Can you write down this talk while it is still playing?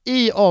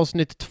I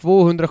avsnitt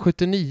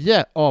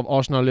 279 av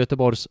Arsenal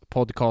Göteborgs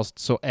podcast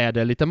så är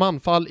det lite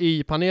manfall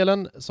i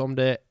panelen, som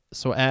det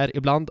så är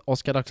ibland.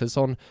 Oskar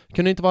Axelsson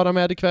kunde inte vara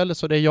med ikväll,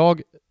 så det är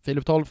jag,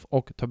 Filip Tolf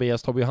och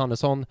Tobias Tobbe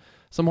Johannesson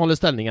som håller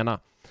ställningarna.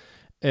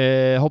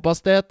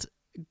 Hoppas det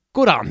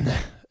går an.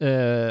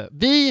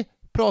 Vi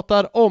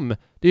pratar om,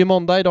 det är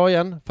måndag idag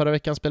igen, förra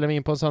veckan spelade vi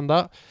in på en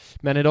söndag,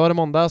 men idag är det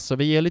måndag så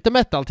vi ger lite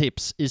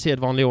metal-tips i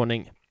sedvanlig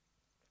ordning.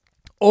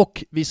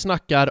 Och vi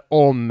snackar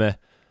om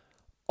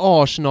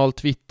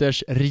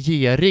Arsenal-Twitters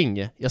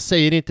regering. Jag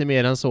säger inte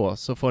mer än så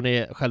får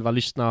ni själva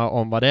lyssna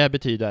om vad det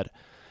betyder.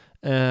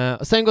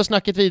 Sen går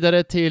snacket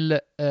vidare till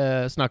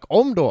snack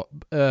om då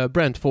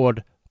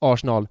Brentford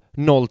Arsenal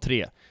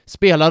 0-3.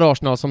 Spelar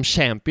Arsenal som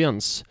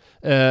champions.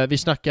 Vi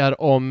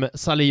snackar om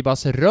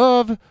Salibas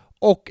röv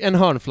och en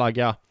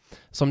hörnflagga,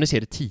 som ni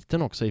ser i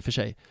titeln också i och för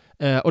sig.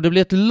 Och det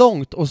blir ett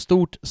långt och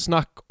stort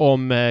snack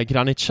om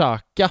Granit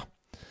Xhaka.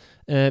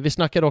 Vi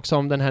snackar också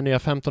om den här nya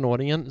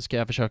 15-åringen. Ska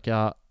jag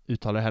försöka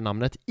uttala det här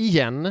namnet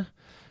igen.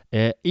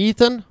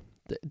 Ethan,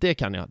 det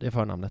kan jag, det är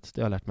förnamnet,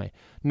 det har jag lärt mig.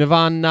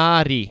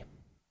 Nwaneri,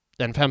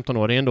 den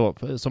 15-åringen då,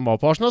 som var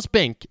på Arsenals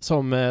bänk,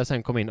 som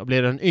sen kom in och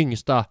blev den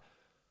yngsta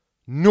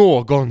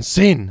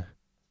någonsin.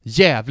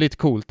 Jävligt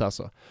coolt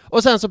alltså.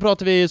 Och sen så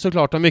pratar vi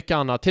såklart om mycket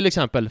annat, till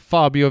exempel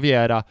Fabio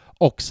Vieira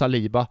och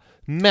Saliba.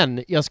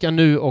 Men jag ska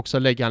nu också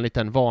lägga en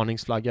liten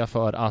varningsflagga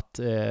för att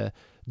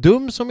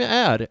dum som jag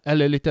är,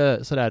 eller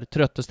lite sådär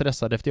trött och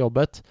stressad efter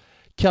jobbet,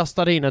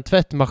 kastade in en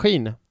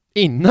tvättmaskin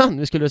innan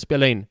vi skulle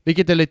spela in,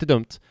 vilket är lite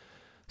dumt.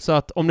 Så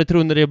att om ni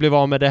trodde det blev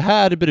av med det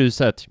här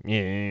bruset,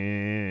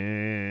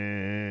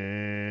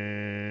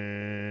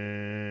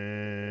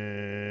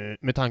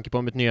 med tanke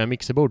på mitt nya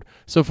mixerbord,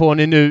 så får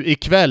ni nu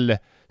ikväll,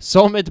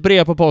 som ett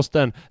brev på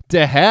posten,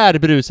 det här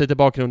bruset i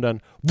bakgrunden.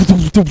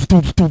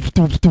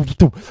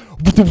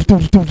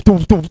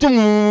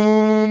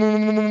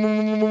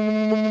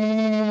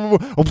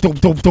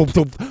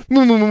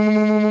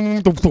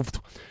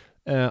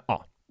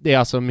 Ja, det är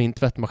alltså min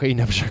tvättmaskin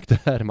jag försökte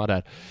härma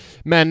där.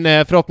 Men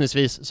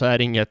förhoppningsvis så är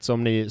det inget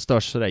som ni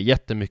störs sådär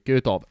jättemycket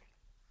utav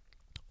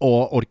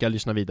och orkar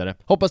lyssna vidare.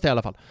 Hoppas det i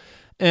alla fall.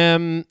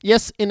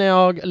 Yes, innan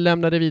jag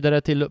lämnar det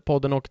vidare till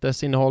podden och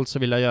dess innehåll så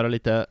vill jag göra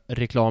lite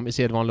reklam i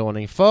sedvanlig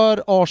ordning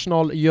för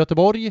Arsenal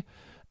Göteborg.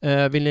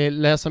 Vill ni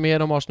läsa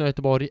mer om Arsenal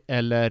Göteborg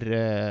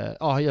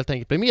eller helt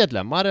enkelt bli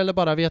medlemmar eller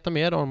bara veta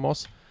mer om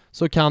oss,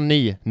 så kan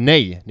ni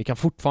kan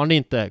fortfarande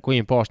inte gå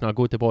in på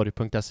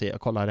arsenalgoteborg.se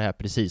och kolla det här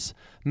precis.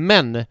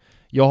 Men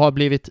jag har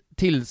blivit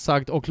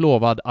tillsagd och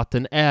lovad att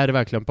den är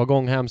verkligen på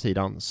gång,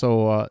 hemsidan.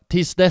 Så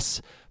tills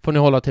dess får ni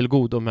hålla till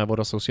godo med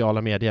våra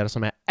sociala medier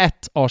som är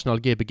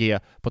 @arsenalgbg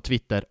på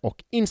Twitter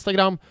och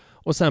Instagram.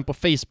 Och sen på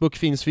Facebook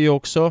finns vi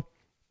också.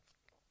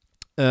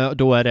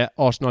 Då är det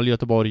Arsenal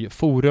Göteborg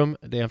Forum,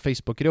 det är en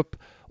Facebookgrupp.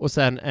 Och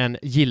sen en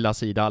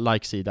gilla-sida,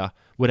 like-sida,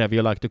 whatever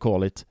you like to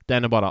call it.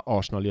 Den är bara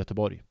Arsenal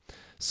Göteborg.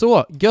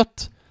 Så,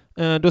 gött!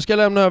 Då ska jag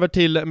lämna över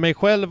till mig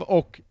själv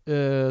och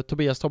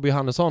Tobias Tobbe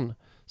Johannesson.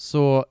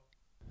 Så,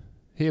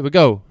 here we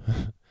go!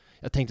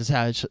 Jag tänkte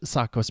säga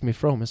Saka och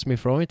Smith Rowe, men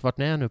Smith Rowe har inte varit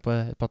med nu på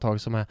ett par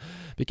tag som är.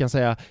 Vi kan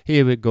säga,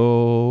 here we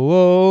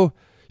go!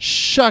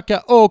 Xhaka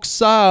och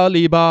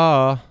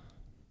Saliba!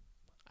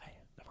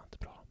 Nej, det var inte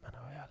bra, men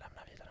jag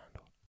lämnar vidare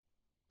ändå.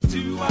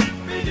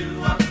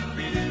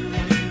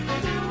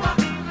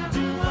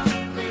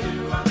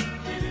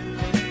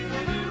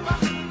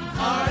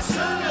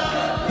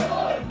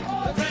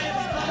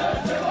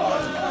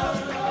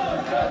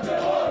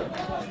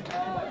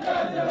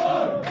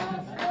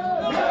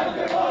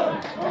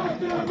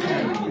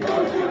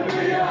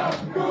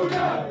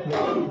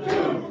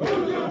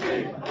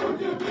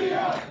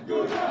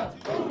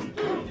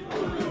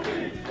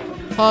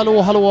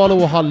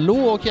 Hallå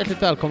och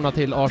hjärtligt välkomna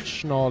till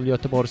Arsenal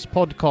Göteborgs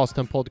podcast,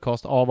 en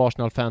podcast av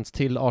Arsenal-fans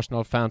till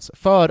Arsenal-fans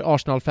för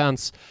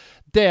Arsenal-fans,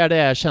 där det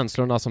är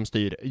känslorna som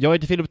styr. Jag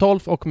heter Filip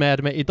Tolf och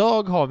med mig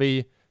idag har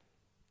vi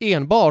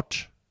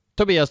enbart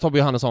Tobias Tobbe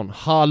Johannesson.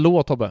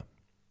 Hallå Tobbe!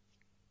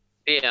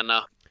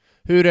 Tjena!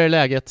 Hur är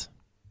läget?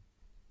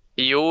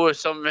 Jo,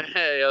 som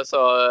jag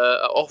sa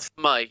off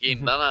mic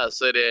innan här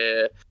så är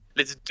det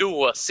lite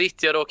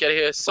dåsigt. Jag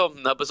råkade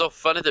somna på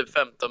soffan i typ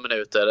 15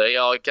 minuter.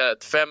 Jag kan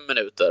 5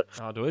 minuter.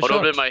 Ja, då och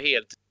då blir man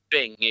helt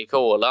bäng i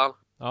kolan.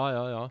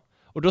 Ja.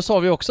 Och då sa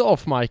vi också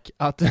off mic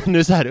att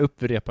nu så här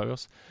upprepar vi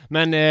oss.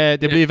 Men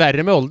det blir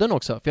värre med åldern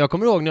också. För jag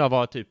kommer ihåg när jag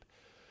var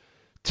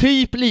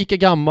typ lika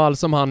gammal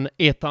som han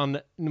Ethan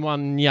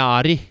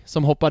Nwaneri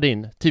som hoppade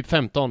in, typ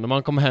 15, när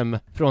man kom hem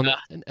från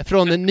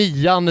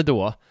 9:an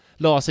då,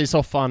 la sig i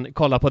soffan,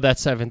 kolla på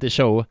That 70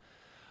 Show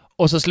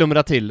och så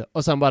slumra till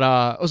och sen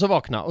och så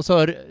vakna och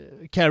så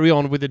carry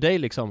on with the day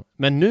liksom.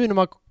 Men nu när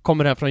man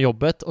kommer hem från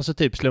jobbet och så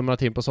typ slumrar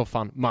till på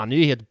soffan, man är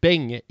ju helt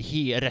bäng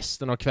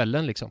resten av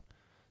kvällen liksom.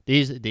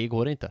 Det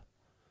går inte.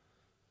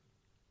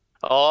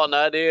 Ja,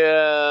 nej, det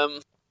är...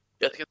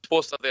 Jag ska inte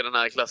påstå att det är den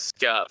här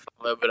klassiska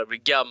jag börjar bli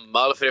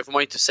gammal, för det får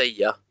man ju inte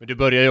säga. Men du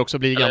börjar ju också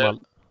bli gammal.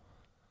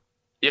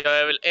 Jag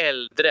är väl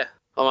äldre,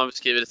 om man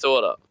beskriver det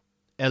så då.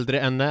 Äldre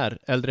än när?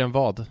 Äldre än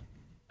vad?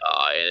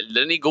 Ja,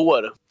 äldre än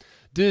igår.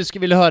 Du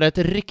skulle vilja höra ett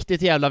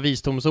riktigt jävla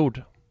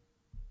visdomsord.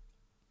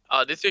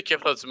 Ja, det tycker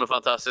jag låter som en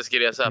fantastisk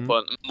idé så här på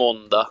en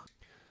måndag.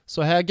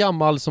 Så här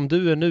gammal som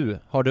du är nu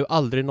har du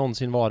aldrig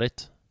någonsin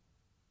varit.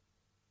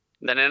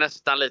 Den är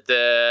nästan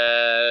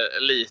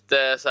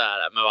lite så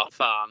här, men vad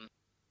fan.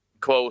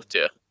 Quote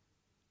ju.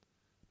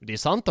 Det är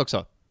sant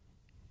också.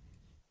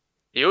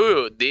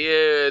 Jo, det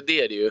är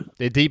det ju.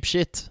 Det är deep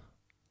shit.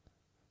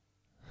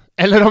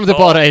 Eller om det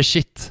bara är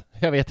shit.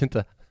 Jag vet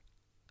inte.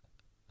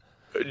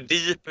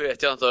 Deep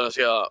vet jag inte om jag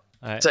ska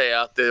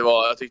säga att det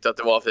var. Jag tyckte att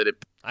det var Filip.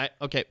 Nej,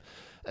 okej.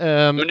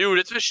 Men du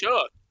gjorde ett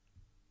försök.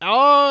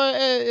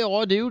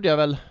 Ja, det gjorde jag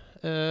väl.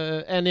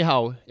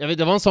 Anyhow. Jag vet,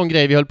 det var en sån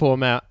grej vi höll på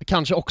med.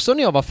 Kanske också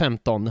när jag var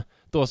 15.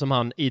 Då som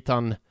han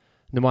Ethan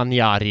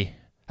Nwaneri.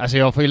 Alltså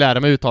jag får ju lära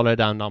mig uttala det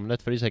där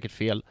namnet för det är säkert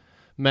fel.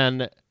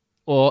 Men,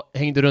 och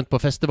hängde runt på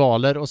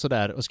festivaler och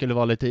sådär och skulle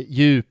vara lite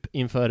djup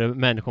inför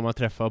människor man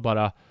träffar och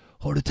bara,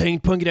 har du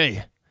tänkt på en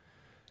grej?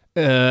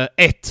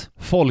 1.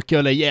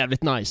 Folköl är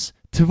jävligt nice.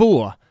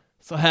 2.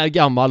 Så här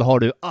gammal har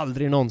du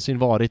aldrig någonsin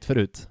varit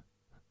förut.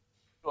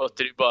 Det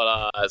låter ju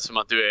bara som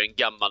att du är en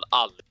gammal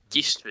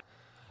alkis.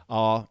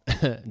 Ja,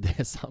 det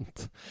är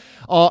sant.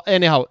 Ja,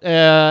 anyhow.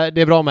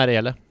 Det är bra med det,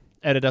 eller?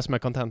 Är det som är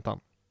kontentan?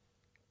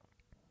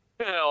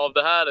 Av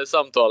det här är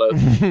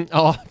samtalet.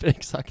 Ja,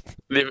 exakt.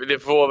 Det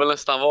får väl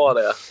nästan vara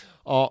det.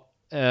 Ja,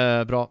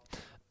 bra.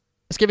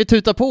 Ska vi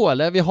tuta på,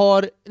 eller? Vi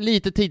har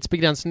lite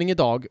tidsbegränsning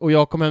idag och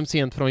jag kom hem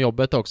sent från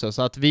jobbet också,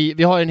 så att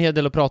vi har en hel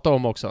del att prata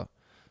om också.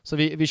 Så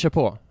vi kör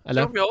på,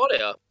 eller? Ja, vi har det,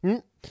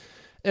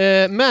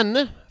 ja.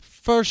 Men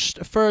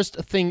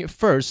first thing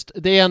first,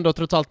 det är ändå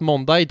trots allt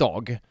måndag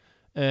idag.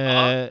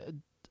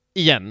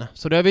 Igen.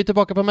 Så då är vi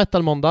tillbaka på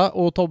metal-måndag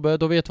och Tobbe,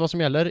 då vet vad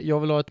som gäller. Jag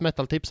vill ha ett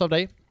metal-tips av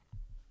dig.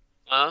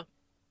 Ja.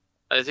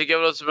 Det tycker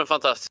jag låter som en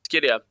fantastisk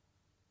idé.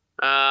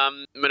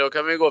 Men då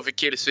kan vi gå för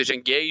Killswitch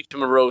Engage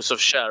med Rose of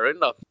Sharon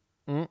då.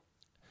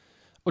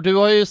 Och du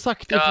har ju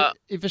sagt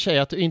i och för sig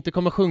att du inte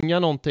kommer sjunga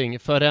någonting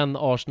förrän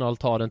Arsenal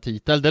tar en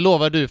titel. Det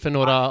lovar du för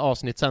några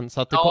avsnitt sen.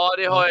 Så att det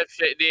det har jag.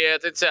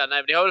 Jag tänkte säga,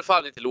 nej, det har jag väl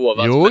fan inte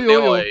lovat. Jo. Det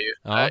har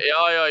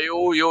jag ju.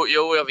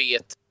 Jo, jag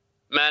vet.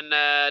 Men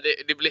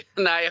det blir...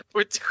 Nej, jag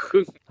får inte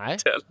sjunga. Nej,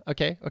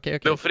 okej.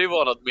 Då får det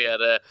vara något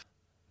mer...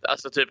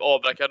 Alltså typ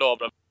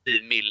Abracadabra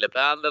med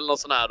Milliband eller något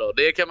sånt här då.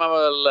 Det kan man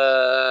väl...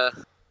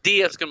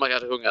 Det skulle man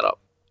kanske sjunga då.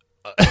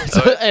 Så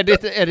är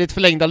det ett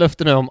förlängda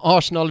löfte nu om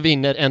Arsenal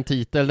vinner en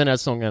titel den här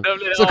säsongen,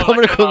 så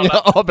kommer du sjunga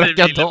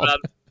Abracadabra.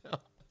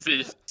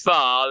 Fy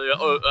fan.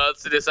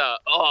 Alltså det är så här,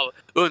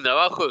 undrar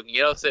vad han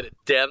sjunger och så är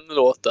det den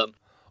låten.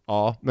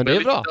 Ja, men det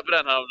är bra. På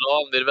den här om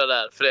dagen, det är väl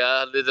därför jag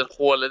hade en liten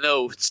Hall &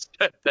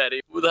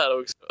 Oates-period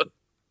här också.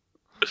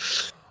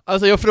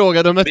 Alltså jag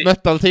frågade om ett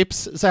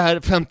metal-tips, så här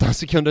 15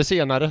 sekunder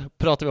senare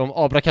pratar vi om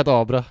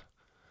Abracadabra.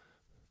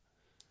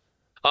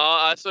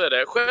 Ja, så är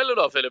det. Själv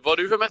då, Filip, vad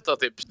har du för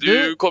metal-tips?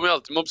 Du kommer ju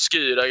alltid med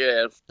obskyra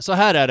grejer. Så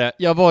här är det.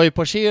 Jag var ju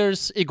på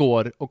Cheers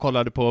igår och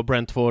kollade på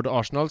Brentford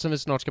Arsenal som vi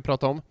snart ska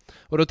prata om.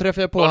 Och då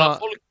träffade jag på...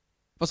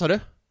 Vad sa du?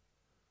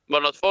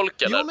 Var det något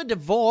folk eller? Jo, men det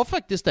var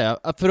faktiskt det.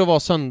 För att vara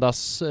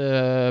söndags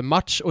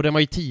match. Och den var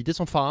ju tidig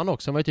som fan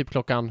också. Den var ju typ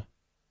klockan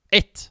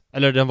 1.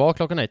 Eller den var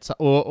klockan 1.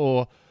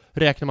 Och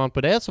räknar man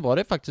på det så var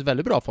det faktiskt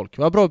väldigt bra folk.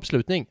 Det var bra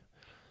uppslutning.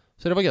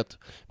 Så det var gött.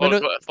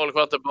 Men folk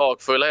var inte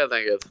bakfulla helt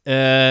enkelt.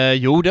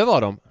 Jo, det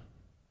var de.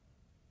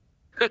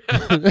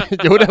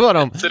 Jo, det var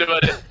de. Så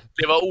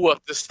det var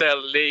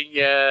återställning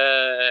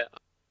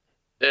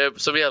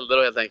som gällde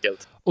då helt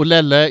enkelt. Och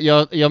Lelle,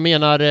 jag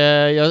menar,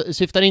 jag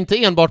syftar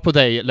inte enbart på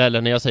dig,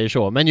 Lelle, när jag säger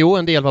så. Men jo,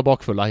 en del var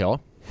bakfulla, ja.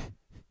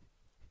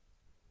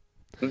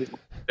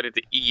 Det är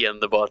inte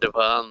enbart, det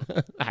var han.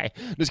 Nej,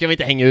 nu ska vi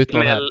inte hänga ut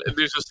någon här.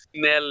 Du är så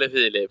snäll,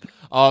 Filip.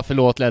 Ja,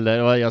 förlåt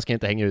Lelle, jag ska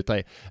inte hänga ut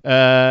dig.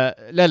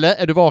 Lelle,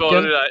 är du vaken? Så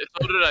har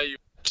du det där gjort.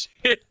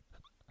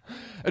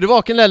 Är du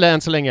vaken, Lelle,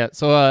 än så länge,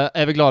 så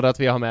är vi glada att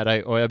vi har med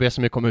dig. Och jag ber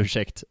så mycket om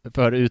ursäkt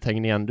för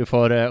uthängningen. Du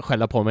får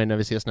skälla på mig när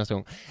vi ses nästa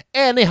gång.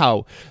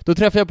 Anyhow, då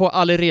träffar jag på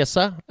Ali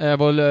Reza,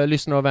 vår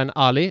lyssnare och vän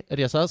Ali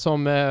Reza,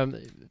 som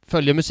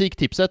följer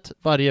musiktipset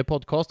varje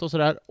podcast och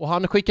sådär. Och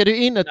han skickade ju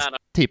in ett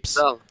tips.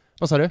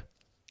 Vad sa du?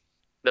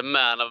 The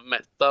Man of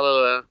Metal,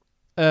 eller?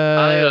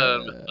 Han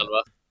gillar metal,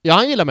 va? Ja,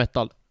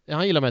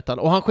 han gillar metal.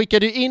 Och han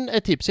skickade ju in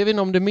ett tips. Jag vet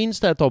inte om du minns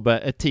det här, Tobbe,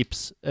 ett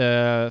tips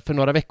för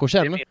några veckor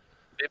sedan.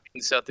 Det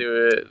minns jag att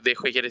det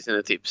skickades in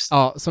ett tips.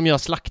 Ja, som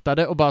jag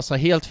slaktade och bara sa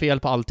helt fel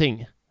på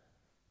allting.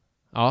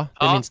 Ja,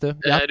 det minns du?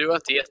 Ja. Du var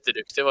inte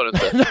jätteduktig, var du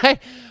inte?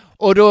 Nej,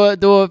 och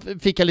då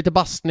fick jag lite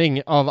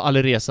bastning av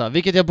Ali Reza,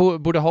 vilket jag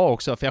borde ha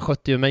också, för jag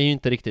skötte ju mig ju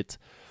inte riktigt.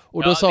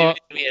 Och då sa... det är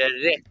lite mer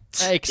rätt.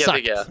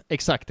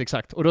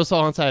 Exakt. Och då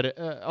sa han så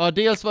här,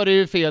 dels var det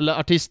ju fel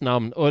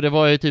artistnamn och det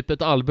var ju typ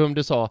ett album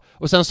du sa.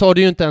 Och sen sa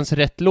du ju inte ens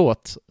rätt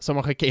låt som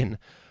han skickade in.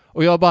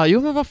 Och jag bara,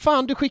 jo men vad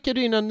fan, du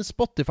skickade in en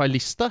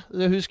Spotify-lista.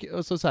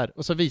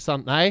 Och så visade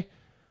han, nej,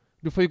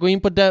 du får ju gå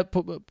in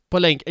på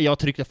länk. Jag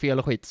tryckte fel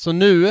och skit. Så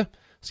nu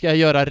ska jag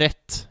göra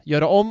rätt.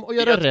 Göra om och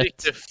göra rätt. Jag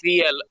tryckte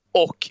fel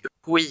och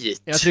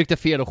skit. Jag tryckte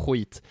fel och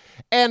skit.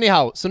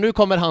 Anyhow, så nu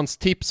kommer hans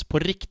tips på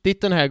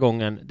riktigt den här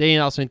gången. Det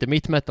är alltså inte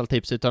mitt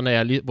metal-tips, utan det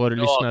är vår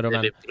lyssnare och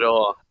vän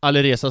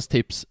Aliresas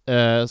tips,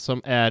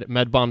 som är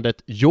med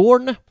bandet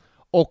Jorn.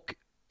 Och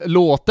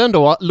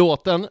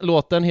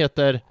låten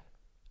heter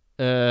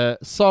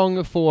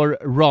Song for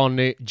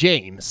Ronnie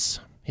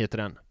James, heter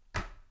den.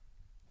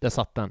 Där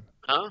satt den.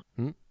 Ja.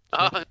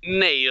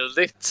 Nailed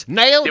it.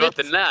 Nailed det var it.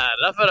 inte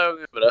nära förra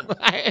gången.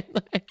 Nej.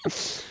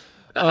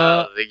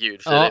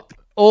 Herregud, Filip.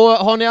 Och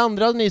har ni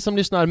andra, ni som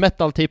lyssnar,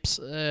 metal-tips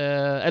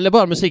eller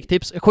bara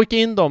musiktips, skicka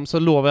in dem, så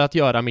lovar jag att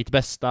göra mitt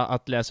bästa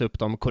att läsa upp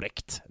dem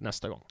korrekt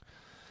nästa gång.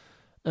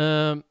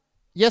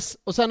 Yes,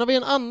 och sen har vi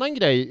en annan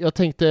grej jag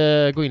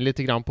tänkte gå in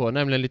lite grann på,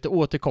 nämligen lite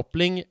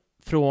återkoppling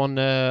från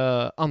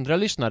andra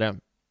lyssnare,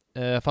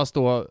 fast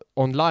då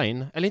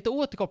online. Eller inte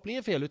återkoppling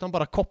är fel, utan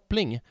bara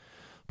koppling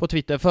på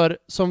Twitter. För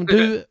som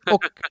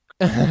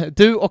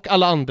du och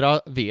alla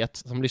andra vet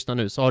som lyssnar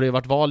nu, så har det ju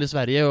varit val i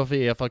Sverige och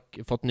vi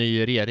har fått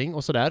ny regering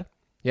och sådär.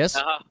 Yes.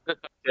 Jaha,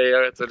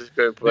 jag vet vad du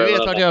ska på. Du vet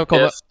vart jag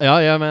kommer. Yes.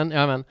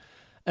 Jajamän.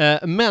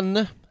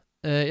 Men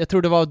jag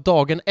tror det var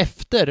dagen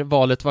efter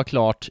valet var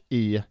klart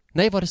i...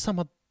 Nej, var det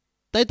samma...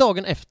 Nej,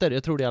 dagen efter,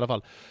 jag tror det i alla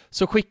fall.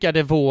 Så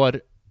skickade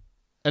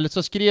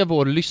så skrev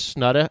vår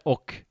lyssnare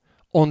och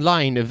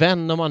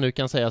online-vän, om man nu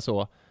kan säga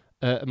så,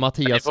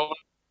 Mattias...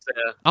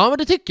 Ja, men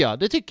det tycker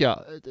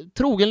jag.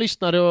 Trogen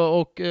lyssnare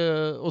och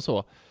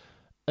så.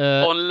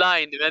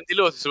 Online, men det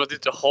låter som att du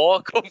inte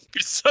har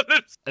kompisar.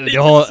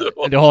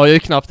 Det har jag ju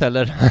knappt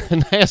heller.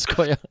 Nej, jag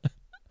skojar.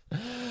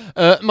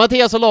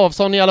 Mattias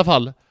Olavsson i alla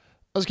fall.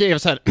 Jag skrev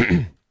så här.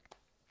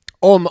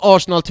 Om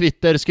Arsenal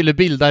Twitter skulle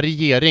bilda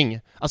regering.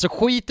 Alltså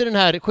skit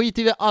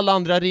i alla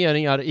andra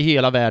regeringar i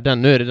hela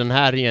världen. Nu är det den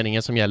här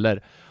regeringen som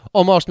gäller.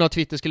 Om Arsenal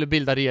Twitter skulle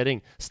bilda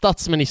regering.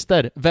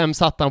 Statsminister, vem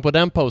satt han på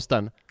den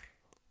posten?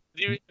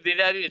 Det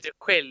där är ju inte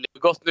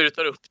självgott när du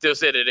tar upp det och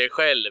ser det dig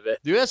själv.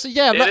 Du är så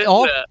jävla...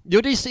 Ja,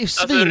 jo, det är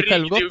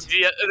svinsjälvgott.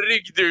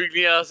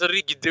 Ryggdugningar, alltså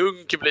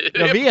ryggdunk blir...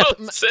 Jag vet,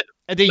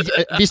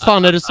 visst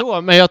fan är det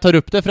så, men jag tar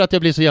upp det för att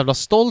jag blir så jävla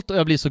stolt och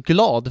jag blir så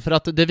glad, för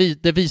att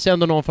det visar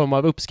ändå någon form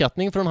av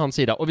uppskattning från hans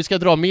sida. Och vi ska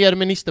dra mer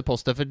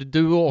ministerposter, för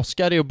du och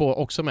Oskar är ju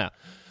också med.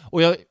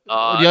 Och det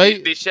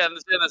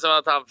känns som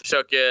att han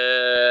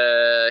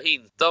försöker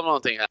hinta om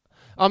någonting här.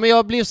 Ja, men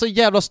jag blev så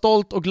jävla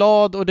stolt och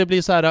glad, och det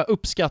blir så här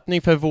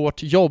uppskattning för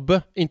vårt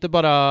jobb, inte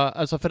bara,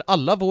 alltså för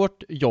alla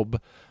vårt jobb.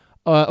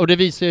 Och det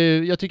visar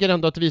ju, jag tycker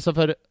ändå att det visar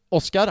för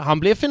Oskar, han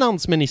blev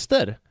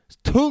finansminister.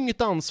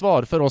 Tungt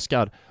ansvar för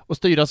Oskar att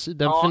styra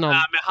den men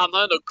han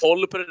har ändå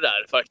koll på det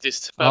där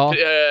faktiskt. Ja.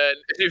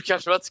 Nu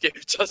kanske man inte ska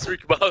uttala så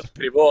mycket på hans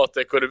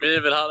privatekonomi,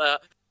 men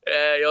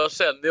jag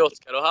känner ju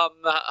Oskar och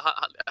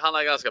han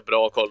har ganska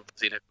bra koll på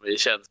sin ekonomi,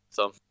 känns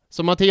som.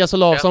 Så Mattias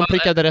Olavsson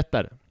prickade rätt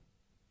där.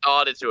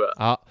 Ja, det tror jag.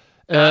 Ja.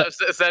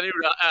 Sen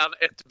gjorde han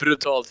ett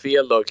brutalt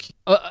fel dock.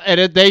 Är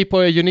det dig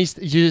på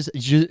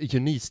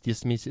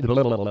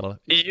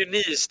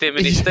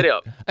justitieminister,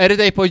 ja. Är det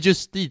dig på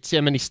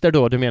justitieminister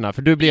då du menar?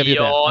 För du blev ju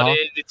det.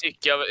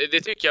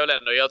 Det tycker jag väl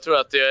ändå. Jag tror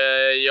att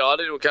jag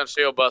hade nog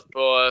kanske jobbat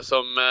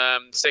som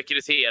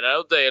sekreterare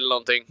åt dig eller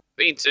någonting.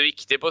 Det är inte så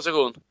viktig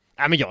position.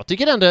 Ja, men jag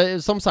tycker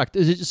ändå, som sagt,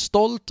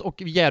 stolt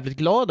och jävligt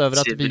glad över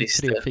att vi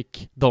tre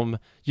fick de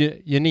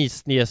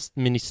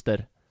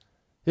justitieminister.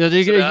 Jag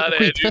tycker det är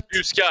skitfett.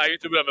 Du ska ju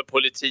inte börja med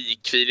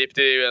politik, Filip.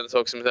 Det är ju en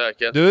sak som är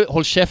säker. Du,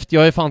 håll käft.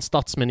 Jag är fan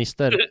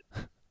statsminister.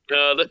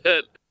 Ja,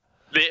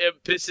 det är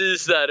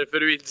precis därför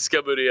du inte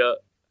ska börja.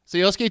 Så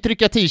jag ska ju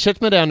trycka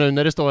t-shirt med det nu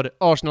när det står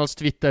Arsenals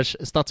Twitters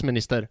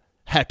statsminister,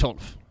 Herr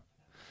Tolf.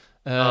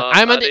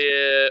 Nej, men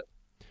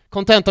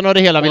kontentan av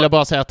det hela vill jag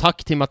bara säga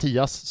tack till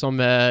Mattias, som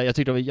jag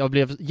tyckte jag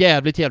blev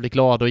jävligt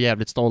glad och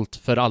jävligt stolt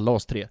för alla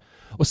oss tre.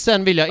 Och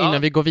sen vill jag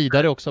innan vi går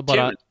vidare också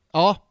bara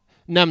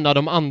nämna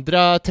de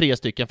andra 3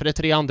 stycken, för det är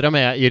 3 andra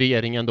med i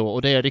regeringen då,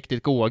 och det är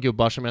riktigt goa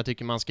gubbar som jag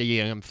tycker man ska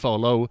ge en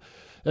follow.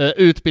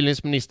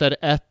 Utbildningsminister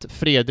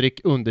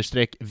Fredrik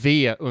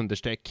 _V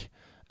 _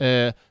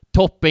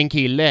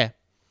 toppenkille.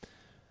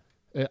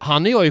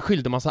 Han och jag är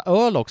skyldig massa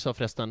öl också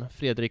förresten,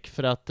 Fredrik,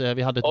 för att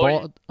vi hade ett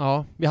vad.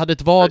 Ja, vi hade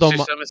ett vad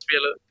om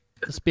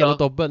spela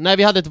dobbel. Nej,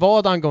 vi hade ett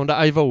vad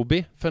angående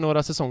Ivobi för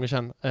några säsonger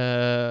sedan.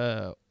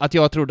 Att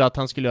jag trodde att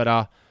han skulle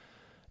göra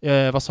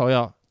vad sa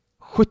jag?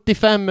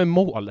 75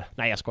 mål.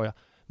 Nej, jag skojar.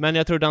 Men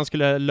jag trodde han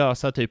skulle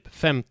lösa typ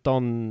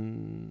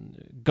 15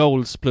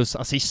 goals plus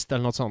assist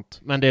eller något sånt.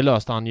 Men det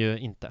löste han ju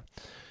inte.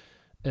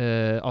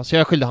 Så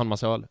jag skyllde han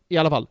massa öl. I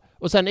alla fall.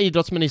 Och sen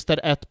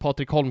idrottsminister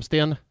Patrik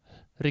Holmsten.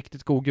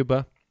 Riktigt god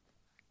gubbe.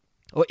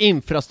 Och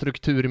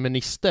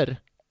infrastrukturminister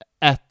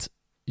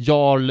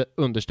Jarl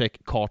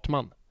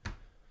 _Kartman.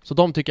 Så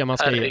de tycker jag man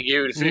ska ge.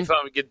 Herregud, så det är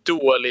fan vilket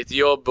dåligt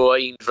jobb att vara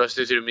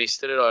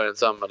infrastrukturminister idag i ett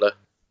samhälle.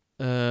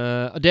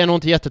 Det är nog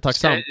inte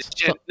jättetacksamt.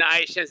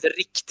 Nej, det känns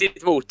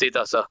riktigt motigt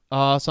alltså.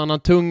 Ja, så han har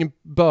en tung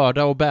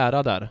börda att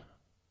bära där.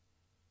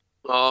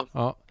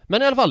 Ja.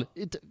 Men i alla fall,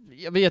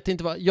 jag vet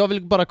inte vad, jag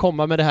vill bara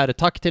komma med det här.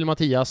 Tack till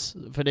Mattias,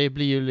 för det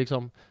blir ju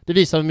liksom, det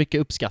visar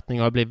mycket uppskattning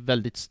och jag blev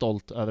väldigt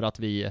stolt över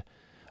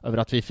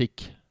att vi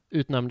fick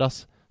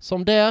utnämnas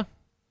som det.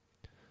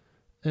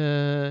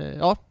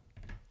 Ja.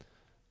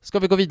 Ska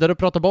vi gå vidare och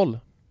prata boll?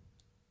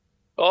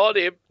 Ja,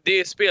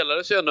 det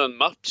spelades ju ändå en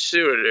match,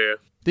 gjorde det.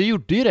 Det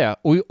gjorde ju det.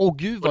 Och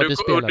gud vad det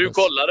spelades. Och du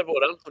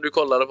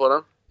kollade på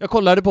den. Jag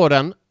kollade på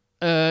den.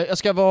 Jag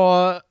ska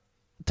vara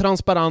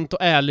transparent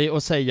och ärlig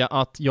och säga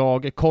att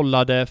jag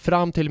kollade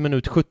fram till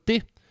minut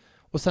 70.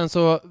 Och sen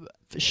så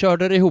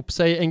körde det ihop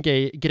sig en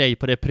grej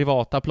på det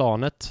privata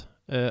planet.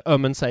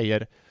 Ömmen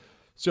säger.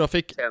 Så jag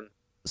fick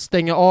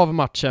stänga av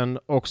matchen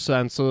och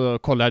sen så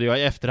kollade jag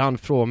i efterhand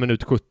från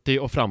minut 70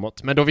 och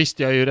framåt. Men då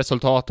visste jag ju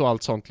resultat och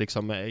allt sånt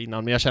liksom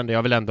innan. Men jag kände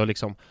jag vill ändå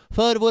liksom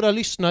för våra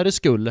lyssnares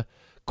skull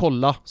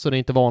kolla så det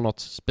inte var något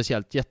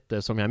speciellt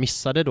jätte som jag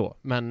missade då.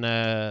 Men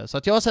så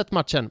att jag har sett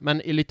matchen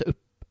men i lite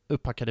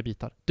upppackade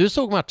bitar. Du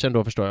såg matchen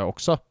då förstår jag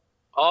också.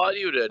 Ja, det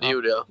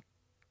gjorde jag.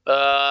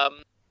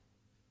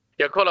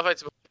 Jag kollade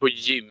faktiskt på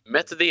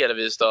gymmet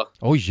delvis då.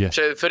 Oj!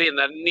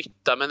 Förena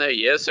nytta med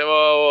nöje. Så jag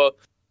var och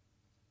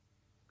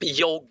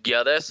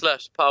joggade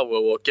 /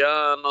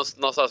 powerwalka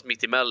någonstans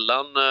mitt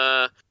emellan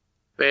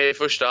i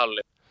första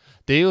halvlek.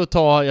 Det är ju att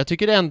ta, jag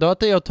tycker ändå att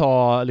det är att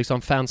ta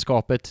liksom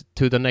fanskapet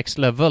to the next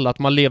level, att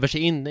man lever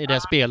sig in i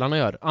det spelarna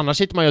gör. Annars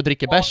sitter man ju och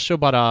dricker bärs och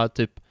bara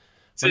typ...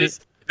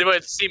 Det var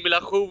en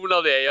simulation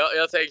av det.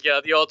 Jag tänker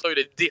att jag tog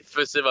det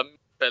defensiva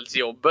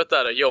mittfältsjobbet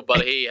där och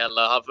jobbade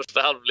hela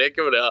första halvlek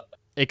över det.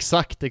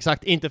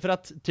 Exakt. Inte för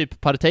att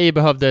typ Partey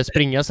behövde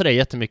springa så där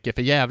jättemycket,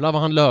 för jävlar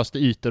vad han löste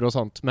ytor och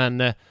sånt,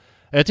 men...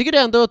 Jag tycker det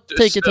är ändå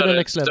take it to the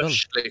next level.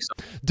 Liksom.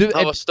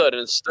 Han var större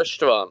än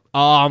störst, var han.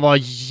 Ja, han var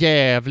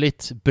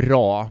jävligt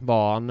bra,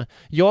 var han.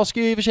 Jag ska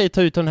ju i och för sig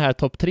ta ut den här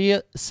topp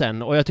 3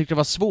 sen, och jag tyckte det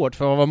var svårt,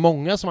 för det var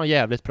många som var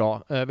jävligt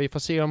bra. Vi får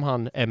se om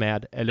han är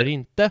med eller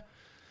inte.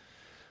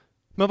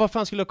 Men vad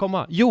fan skulle jag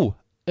komma? Jo,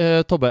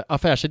 Tobbe,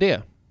 affärsidé.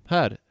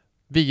 Här,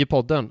 vi i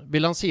podden. Vi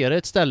lanserar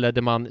ett ställe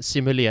där man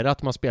simulerar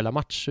att man spelar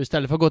match. Så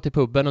istället för att gå till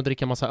puben och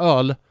dricka massa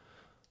öl,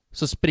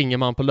 så springer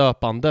man på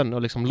löpanden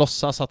och liksom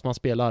låtsas att man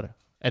spelar.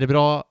 Är det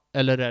bra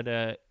eller är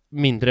det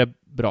mindre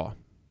bra?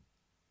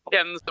 Det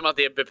känns som att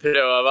det är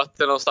beprövat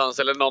någonstans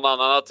eller någon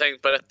annan har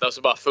tänkt på detta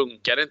så bara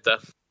funkar det inte.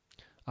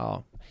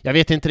 Ja, jag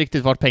vet inte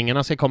riktigt vart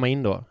pengarna ska komma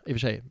in då, i och för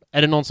sig.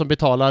 Är det någon som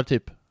betalar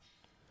typ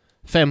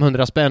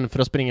 500 spänn för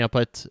att springa på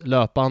ett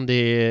löpband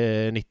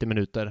i 90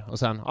 minuter och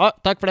sen, ja,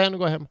 tack för det, nu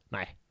går jag hem.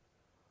 Nej.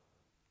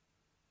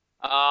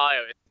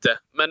 Jag vet inte.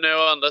 Men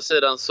å andra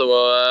sidan så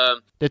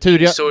det är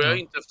tur så jag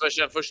inte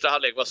förrän första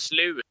halvlek var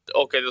slut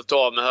och att jag tog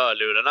av med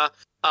hörlurarna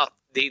att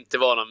det inte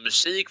var någon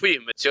musik på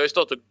gymmet. Så jag har ju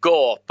stått och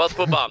gapat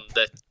på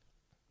bandet.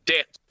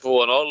 Det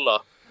 2-0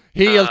 då.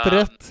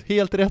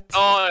 Helt rätt.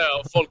 Ja,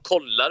 och folk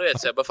kollar,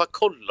 vet. Så jag bara, vad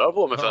kollar de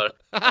på mig för?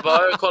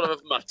 Jag kollar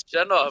på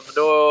matchen då, men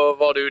då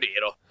var det ju det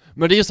då.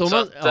 Men det är ju så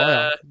man...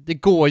 Det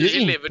går ju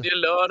inte. Lever din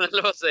lön,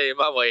 eller vad säger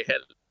man? Vad i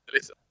helvete,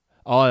 liksom.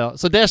 Ja.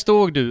 Så där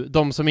stod du,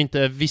 de som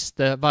inte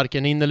visste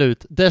varken in eller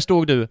ut. Där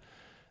stod du,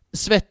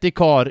 svettig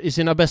kar i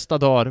sina bästa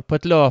dagar på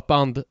ett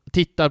löpband,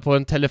 tittar på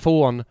en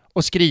telefon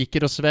och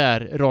skriker och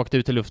svär rakt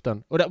ut i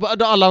luften. Och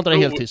alla andra är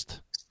helt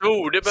tyst.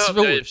 Det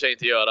behövde jag i och för sig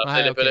inte göra.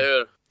 Nej, eller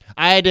hur?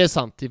 Nej, det är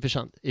sant i och för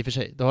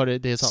sig.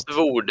 Det är sant.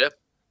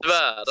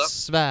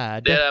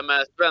 Svärde. Det där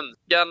med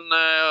svenskan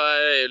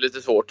är ju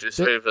lite svårt.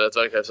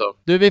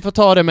 Du, vi får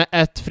ta det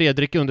med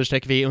Fredrik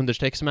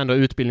 _V_ som ändå är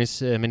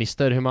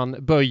utbildningsminister, hur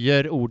man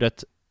böjer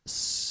ordet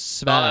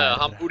svär. Ja,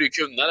 han borde ju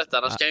kunna detta,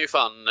 annars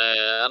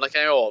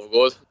kan ju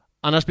avgå.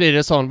 Annars blir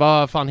det sån,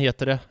 vad fan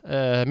heter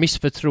det?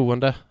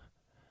 Missförtroende.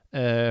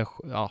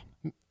 Ja,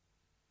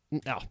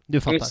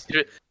 du fattar.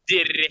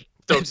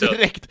 Direkt också.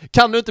 Direkt.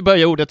 Kan du inte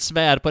böja ordet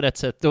svär på rätt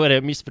sätt, då är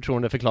det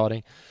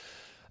missförtroendeförklaring.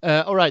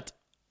 All right.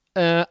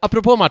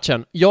 Apropå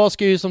matchen, jag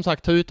ska ju som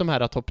sagt ta ut de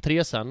här topp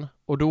 3 sen,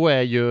 och då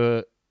är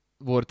ju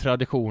vår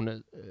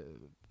tradition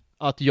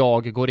att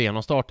jag går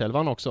igenom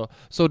startelvan också.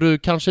 Så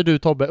du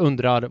Tobbe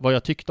undrar vad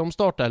jag tyckte om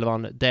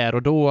startelvan där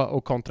och då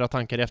och kontra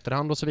tankar i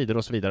efterhand och så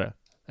vidare.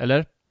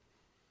 Eller?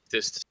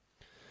 Just.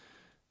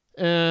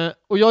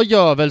 Och jag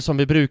gör väl som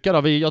vi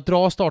brukar då. Jag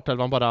drar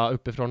startelvan bara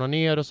uppifrån och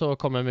ner och så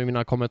kommer jag med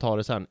mina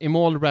kommentarer sen. I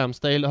mål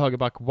Ramsdale,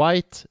 högerback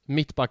White,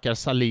 mittbackar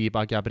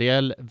Saliba,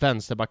 Gabriel,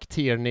 vänsterback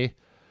Tierney.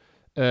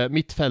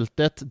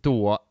 Mittfältet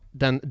då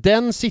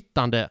den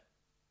sittande.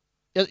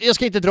 Jag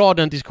ska inte dra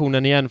den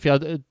diskussionen igen för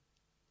jag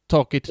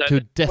talk it to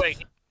death.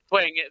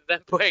 Den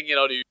poängen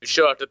har du ju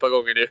kört ett par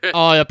gånger nu.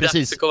 Ja,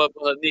 precis. Det kommer på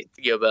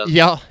 90-gubben.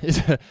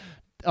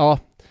 Ja.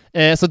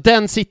 Så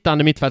den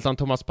sittande mittfältaren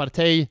Thomas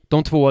Partey,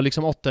 de två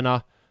liksom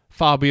åttorna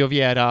Fabio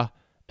Vieira,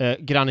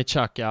 Granit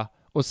Xhaka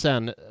och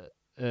sen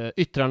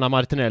yttrarna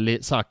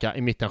Martinelli, Saka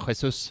i mitten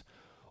Jesus.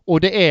 Och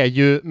det är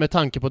ju med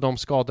tanke på de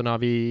skadorna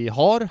vi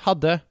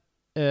hade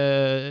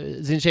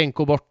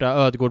Zinchenko borta,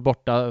 Ödegård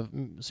borta,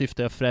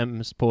 syftar jag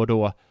främst på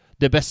då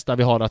det bästa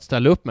vi har att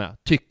ställa upp med,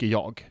 tycker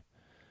jag.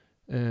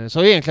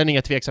 Så egentligen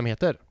inga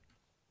tveksamheter.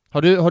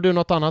 Har du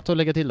något annat att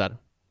lägga till där?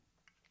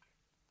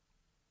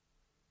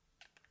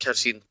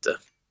 Kanske inte.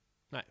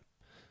 Nej.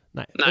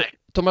 Nej. Nej.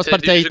 Thomas Det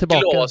Partey är så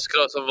tillbaka.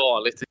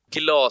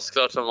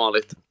 Glasklart som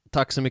vanligt.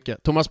 Tack så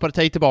mycket. Thomas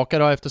Partey tillbaka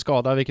då efter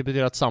skada, vilket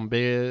betyder att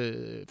Zambi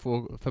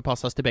får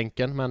förpassas till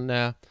bänken,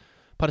 men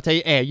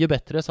Partey är ju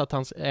bättre, så att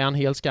är han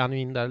hel ska han ju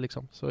in där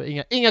liksom. Så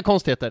inga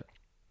konstigheter.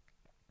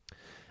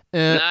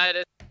 Nej, det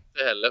är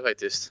inte heller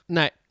faktiskt.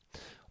 Nej.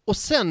 Och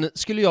sen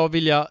skulle jag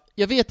vilja,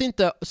 jag vet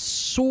inte,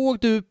 såg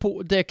du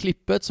på det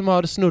klippet som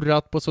har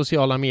snurrat på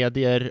sociala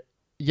medier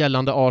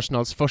gällande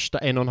Arsenals första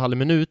 1,5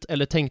 minut,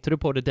 eller tänkte du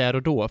på det där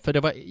och då?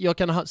 För jag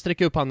kan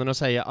sträcka upp handen och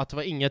säga att det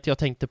var inget jag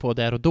tänkte på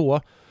där och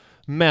då,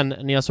 men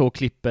när jag såg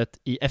klippet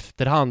i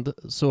efterhand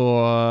så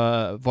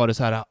var det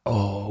så här: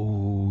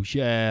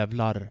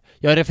 jävlar.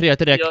 Jag refererar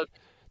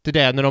till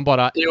det när de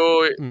bara...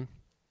 Jo.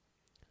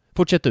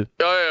 Fortsätt du.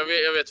 Ja,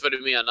 jag vet vad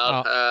du menar.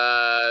 Ja.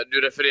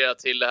 Du refererar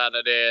till det här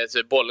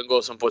när bollen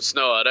går som på ett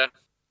snöre.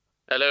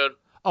 Eller hur?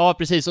 Ja,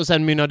 precis. Och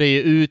sen mynnar det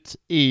ju ut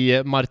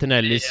i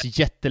Martinellis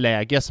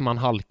jätteläge som han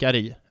halkar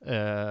i.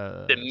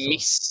 Det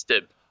miste.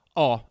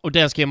 Ja, och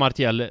det ska ju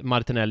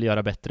Martinelli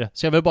göra bättre.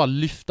 Så jag vill bara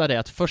lyfta det,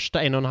 att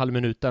första 1,5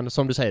 minuten,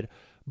 som du säger,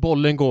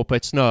 bollen går på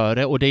ett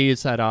snöre, och det är ju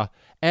så här: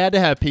 är det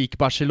här peak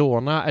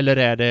Barcelona eller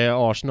är det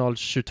Arsenal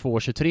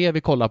 22-23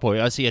 vi kollar på?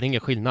 Jag ser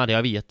ingen skillnad,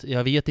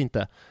 jag vet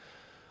inte.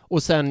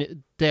 Och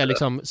sen det är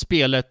liksom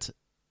spelet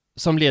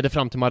som leder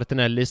fram till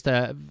Martinellis,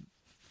 det,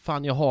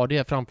 fan jag har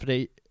det framför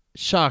dig.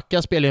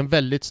 Xhaka spelar en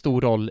väldigt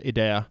stor roll i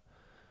det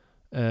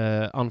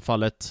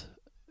anfallet.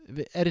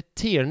 Är det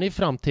Tierney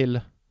fram till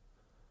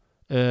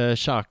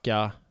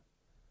Xhaka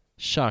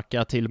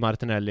till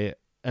Martinelli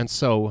and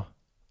so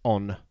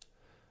on.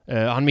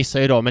 Han missar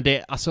ju då, men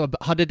det, alltså,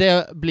 hade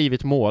det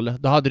blivit mål,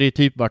 då hade det ju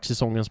typ varit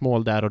säsongens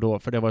mål där och då,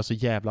 för det var så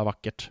jävla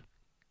vackert.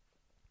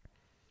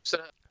 Så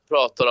här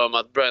pratar om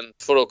att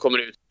Brentford då kommer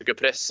ut och ska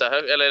pressa,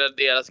 eller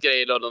deras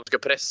grej då, de ska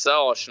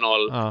pressa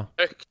Arsenal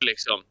högt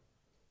liksom.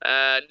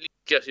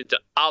 Lyckas ju inte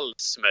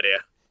alls med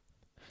det.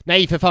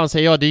 Nej, för fan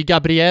säger jag. Det är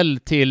Gabriel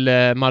till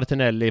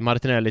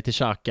Martinelli till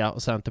Xhaka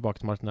och sen tillbaka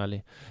till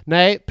Martinelli.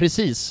 Nej,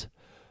 precis.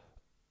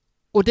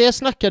 Och det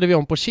snackade vi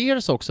om på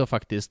Cheers också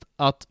faktiskt.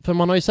 För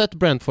man har ju sett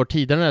Brentford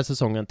tidigare den här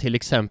säsongen, till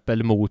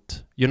exempel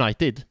mot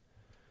United.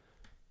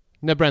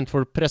 När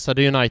Brentford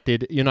pressade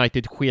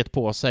United sket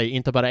på sig,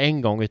 inte bara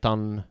en gång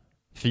utan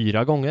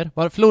 4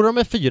 gånger. Förlorade de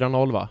med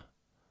 4-0 va?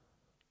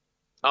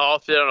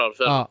 Ja,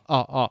 4-0.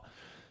 Ja.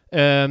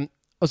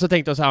 Och så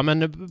tänkte jag så här,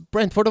 men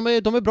Brentford, de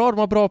är bra, de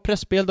har bra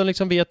pressspel, de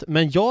liksom vet,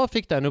 men jag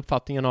fick den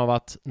uppfattningen av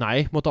att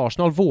nej, mot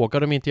Arsenal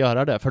vågar de inte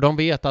göra det, för de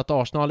vet att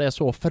Arsenal är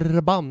så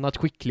förbannat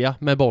skickliga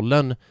med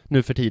bollen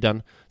nu för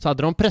tiden. Så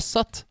hade de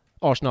pressat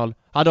Arsenal,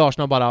 hade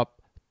Arsenal bara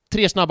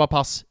 3 snabba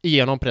pass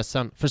igenom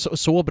pressen, för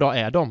så bra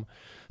är de.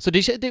 Så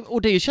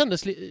det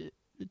kändes,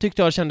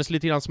 tyckte jag kändes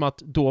lite grann som att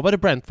då var det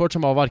Brentford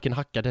som var varken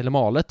hackat eller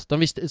malet. De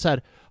visste så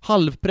här,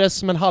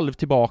 halvpress men halv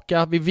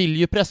tillbaka, vi vill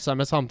ju pressa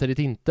men samtidigt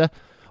inte.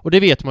 Och det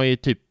vet man ju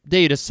typ, det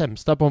är ju det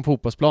sämsta på en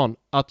fotbollsplan,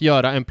 att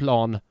göra en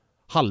plan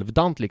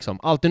halvdant liksom.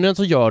 Alltid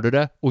så gör du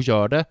det och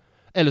gör det,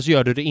 eller så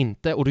gör du det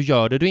inte och då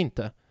gör det du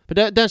inte.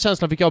 För den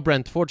känslan fick jag av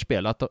Brentford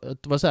spel, att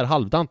det var så här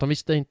halvdant, de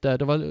visste inte,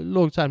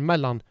 låg så här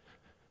mellan,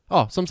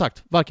 ja som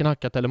sagt, varken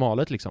hackat eller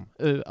malet liksom.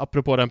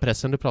 Apropå den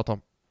pressen du pratade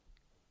om.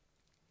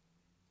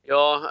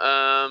 Ja,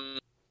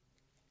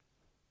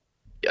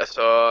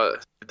 alltså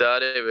det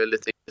där är väl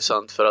lite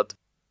intressant för att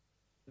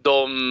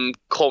de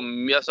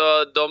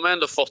har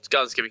ändå fått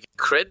ganska mycket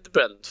cred,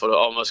 Brentford,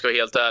 om man ska vara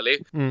helt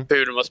ärlig.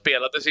 Hur de har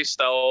spelat det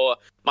sista, och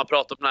man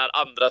pratar om den här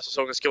andra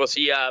säsongen ska vara så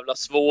jävla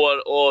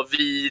svår, och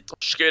vi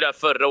torskade ju där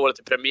förra året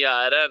i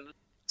premiären.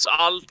 Så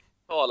allt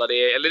talar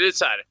det, eller det är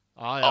så här,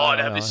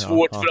 det här blir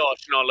svårt för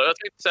Arsenal. Och jag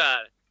tänkte så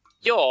här,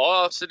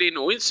 alltså det är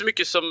nog inte så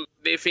mycket som,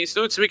 det finns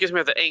nog inte så mycket som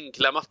heter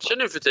enkla matcher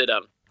nu för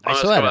tiden. Nej,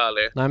 så är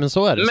det. Nej, men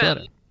så är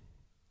det.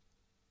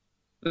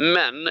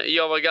 Men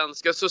jag var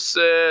ganska så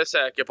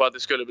säker på att det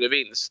skulle bli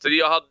vinst.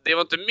 Det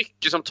var inte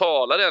mycket som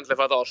talade egentligen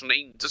för att Arsenal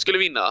inte skulle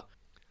vinna. Nej.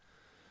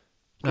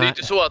 Det är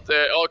inte så att,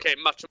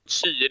 matchen mot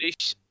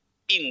Zürich,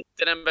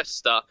 inte den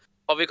bästa,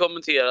 har vi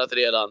kommenterat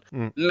redan.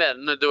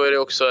 Men då är det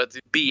också ett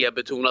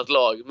B-betonat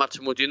lag.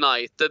 Matchen mot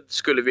United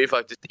skulle vi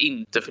faktiskt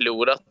inte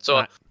förlorat.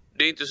 Så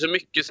det är inte så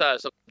mycket så här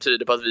som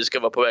tyder på att vi ska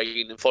vara på väg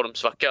in i en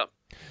formsvacka.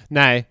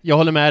 Nej, jag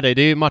håller med dig.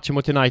 Det är ju, matchen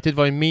mot United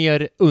var ju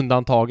mer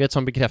undantaget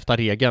som bekräftar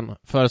regeln.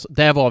 För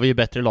där var vi ju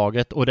bättre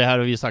laget, och det här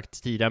har vi ju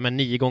sagt tidigare, men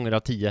 9 gånger av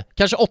 10,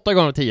 kanske 8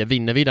 gånger av 10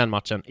 vinner vi den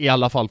matchen. I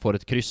alla fall får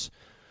ett kryss.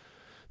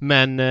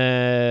 Men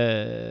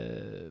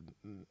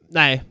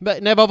nej,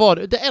 vad var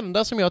det? Det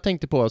enda som jag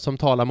tänkte på som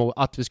talar mot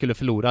att vi skulle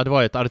förlora, det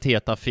var att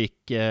Arteta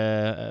fick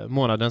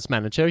månadens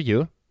manager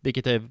ju,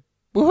 vilket är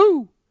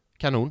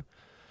kanon.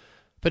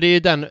 För det är ju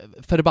den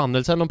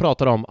förbannelsen de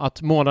pratar om,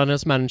 att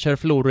månadens manager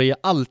förlorar ju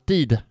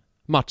alltid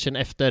matchen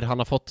efter han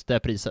har fått det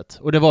priset.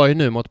 Och det var ju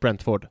nu mot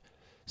Brentford.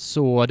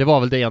 Så det var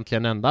väl det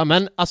egentligen enda.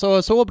 Men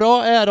alltså, så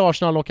bra är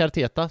Arsenal och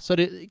Arteta.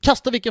 Så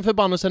kasta vilken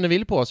förbannelse ni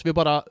vill på oss. Vi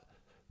bara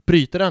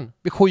bryter den.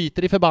 Vi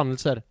skiter i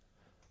förbannelser.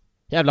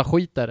 Jävla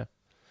skit är det.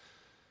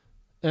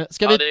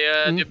 Ska vi...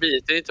 det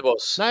biter inte på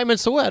oss. Nej, men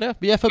så är det.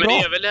 Vi är för bra. Men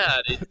det är väl det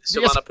här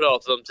som man har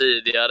pratat om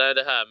tidigare.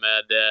 Det här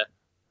med...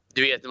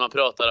 Du vet när man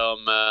pratar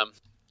om...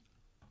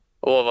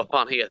 vad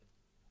fan heter...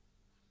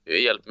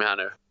 Hjälp mig här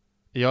nu.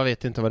 Jag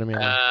vet inte vad du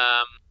menar.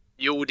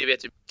 Jo, det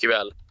vet du mycket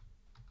väl.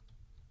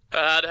 Det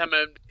här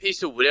med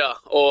historia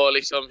och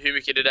liksom hur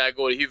mycket det där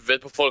går i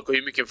huvudet på folk och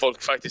hur mycket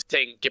folk faktiskt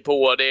tänker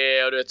på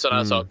det och du vet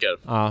sådana saker.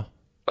 Ja.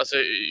 Alltså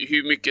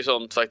hur mycket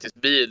sånt faktiskt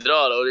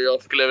bidrar och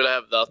jag skulle vilja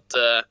hävda att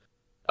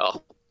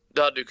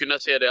du hade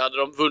kunnat se det. Hade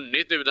de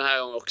vunnit nu den här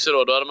gången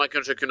också då hade man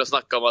kanske kunnat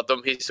snacka om att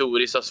de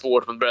historiskt har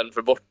svårt med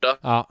Brentford borta.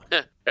 Ja.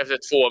 Efter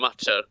 2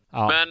 matcher.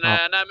 Ja. Men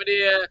nej, men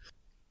det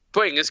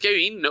poängen ska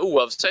ju in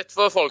oavsett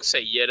vad folk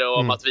säger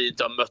om att vi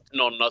inte har mött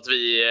någon, att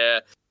vi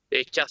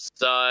är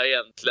kassa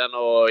egentligen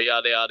och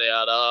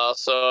jada.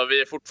 Alltså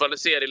vi är fortfarande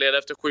serieledare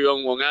efter 7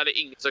 omgångar. Det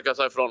är inget som kan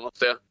säga ifrån oss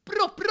det.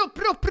 Bra!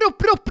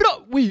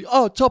 We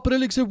are top of the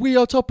league, so we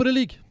are top of the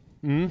League.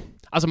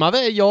 Alltså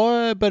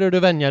jag började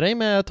vänja dig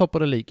med top of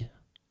the League.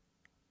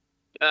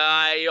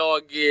 Nej,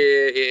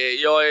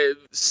 jag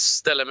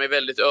ställer mig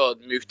väldigt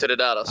ödmjuk till det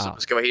där alltså,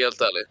 ska vara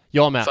helt ärlig.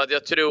 Jag med. För att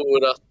jag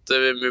tror att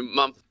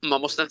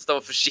man måste nästan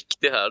vara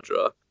försiktig här, tror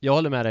jag. Jag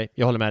håller med dig.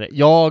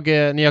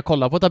 När jag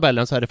kollar på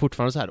tabellen så är det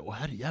fortfarande så här,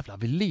 herrejävlar,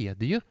 vi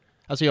leder ju.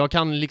 Alltså jag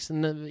kan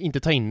liksom inte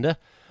ta in det.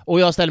 Och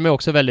jag ställer mig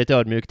också väldigt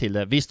ödmjuk till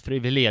det. Visst, för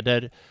vi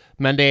leder,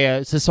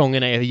 men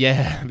säsongen är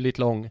jävligt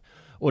lång.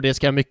 Och det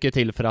ska mycket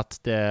till för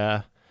att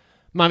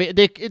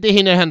det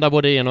hinner hända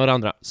både det ena och det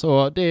andra.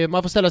 Så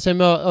man får ställa sig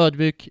med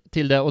ödmjuk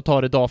till det och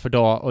ta det dag för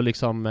dag och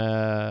liksom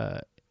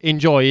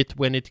enjoy it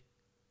when it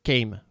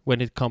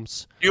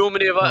comes. Jo, men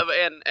det var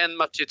en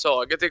match i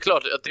taget. Det är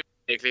klart att det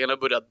egentligen har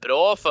börjat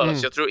bra för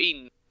oss. Jag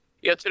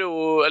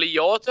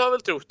har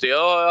väl trott det.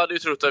 Jag hade ju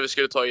trott att vi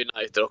skulle ta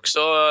United också,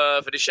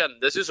 för det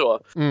kändes ju så.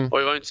 Och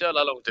vi var inte så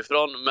jävla långt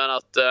ifrån, men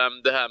att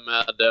det här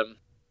med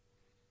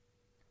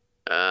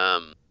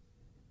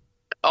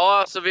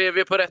alltså vi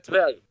är på rätt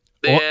väg.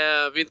 Vi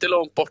är inte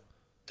långt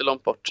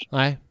bort.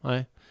 Nej.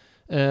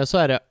 Så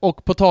är det.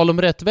 Och på tal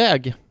om rätt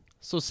väg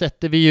så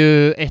sätter vi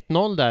ju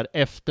 1-0 där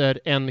efter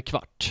en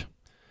kvart.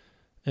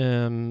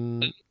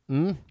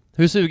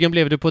 Hur sugen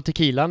blev du på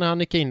tequila när han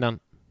gick in den?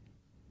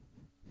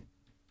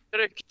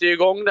 Jag ryckte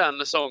igång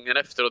den sången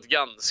efteråt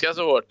ganska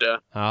så hårt.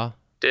 Ja.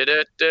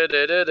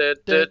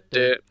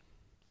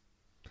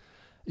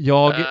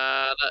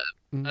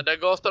 Där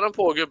gasade de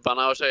på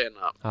gubbarna och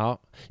tjejerna.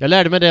 Ja. Jag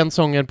lärde mig den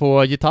sången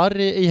på gitarr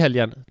i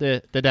helgen.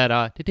 Det där.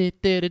 Alltså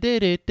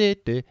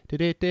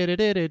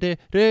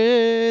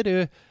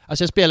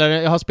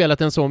jag har spelat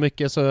den så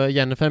mycket så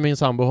Jennifer, min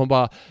sambo, hon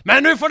bara,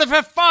 men nu får du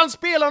för fan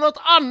spela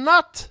något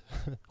annat!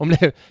 Hon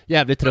blev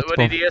jävligt trött på.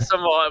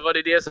 Var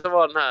det det som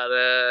var den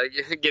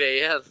här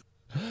grejen?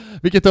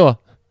 Vilket då?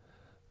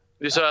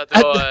 Du sa att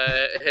det var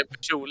en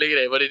personlig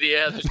grej. Var det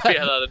det du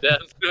spelade den?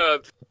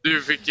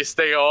 Du fick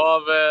stänga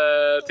av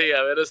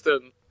tv en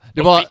stund.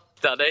 Det var...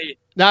 dig.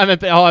 Nej, men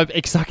ja,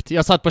 exakt.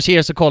 Jag satt på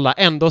Cheers och kollade.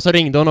 Ändå så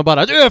ringde hon och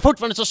bara, du är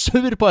fortfarande så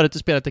sur på att du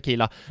spelar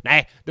tequila.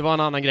 Nej, det var en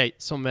annan grej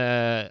som...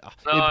 det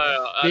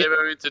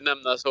behöver vi inte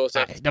nämna så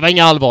sett. Nej, det var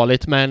inget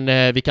allvarligt,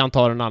 men vi kan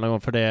ta det en annan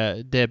gång. För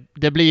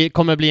det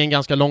kommer bli en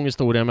ganska lång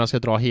historia om jag ska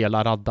dra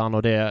hela raddan.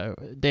 Och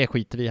det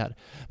skiter vi här.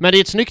 Men det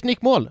är ett snyggt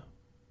nickmål.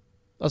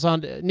 Alltså,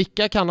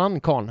 nicka kan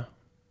han, Karn.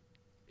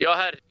 Ja,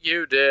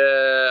 herregud.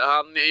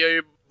 Han gör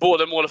ju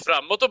både mål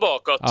framåt och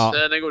bakåt.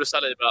 Den går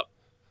Saliba.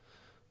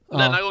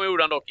 Denna gång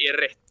gjorde han dock i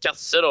rätt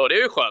kasse då. Det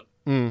är ju skönt.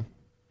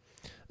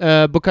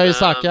 Bukayo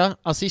Saka,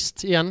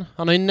 assist igen.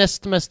 Han har ju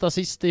näst mest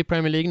assist i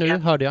Premier League nu,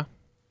 hörde jag.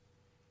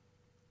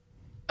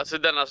 Alltså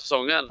denna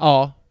säsongen?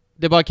 Ja,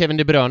 det är bara Kevin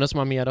De Bruyne som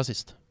har mer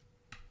assist.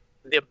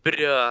 De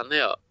Bruyne,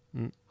 ja.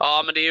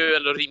 Ja, men det är ju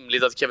ändå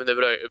rimligt att Kevin De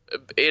Bruyne...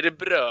 Är det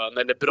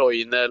Bruyne eller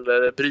Bruyne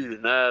eller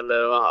Brune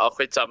eller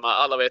skitsamma.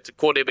 Alla vet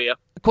KDB.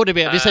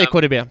 Vi säger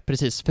KDB,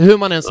 precis. För hur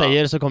man än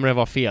säger så kommer det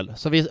vara fel.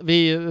 Så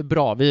vi är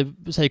bra, vi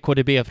säger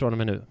KDB från och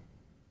med nu.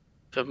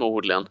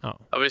 Förmodligen. Ja,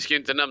 vi ska ju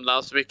inte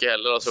nämna så mycket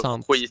heller, så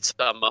sant.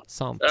 Skitsamma.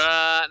 Sant.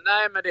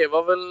 Nej, men det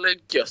var väl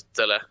gött,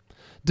 eller?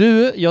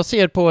 Du, jag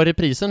ser på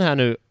reprisen här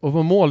nu och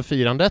på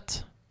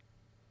målfirandet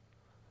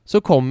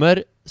så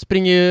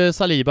springer ju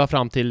Saliba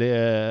fram till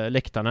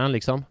läktarna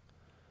liksom.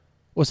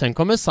 Och sen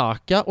kommer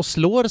Saka och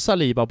slår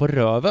Saliba på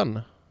röven.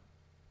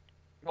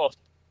 Vad?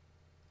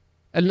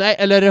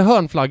 Eller är det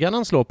hörnflaggan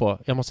han slår på?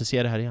 Jag måste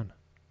se det här igen.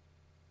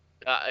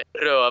 Ja,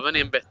 röven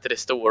är en bättre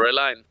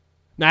storyline.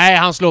 Nej,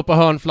 han slår på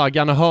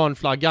hörnflaggan och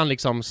hörnflaggan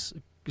liksom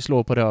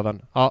slår på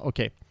röven. Ja,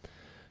 okej.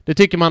 Det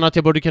tycker man att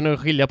jag borde kunna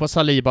skilja på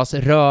Salibas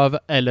röv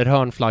eller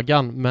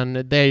hörnflaggan,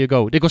 men there you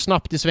go. Det går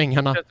snabbt i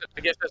svängarna. Det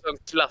kanske är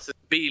ett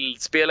klassiskt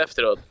bildspel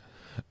efteråt.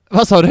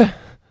 Vad sa du?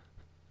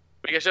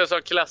 Vi kan köra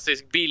sån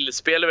klassisk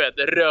bildspel, du vet.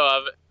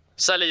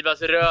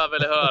 Salibas röv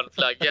eller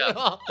hörnflagga.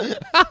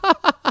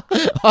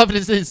 Ja,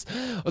 precis.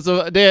 Och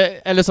så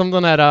eller som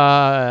den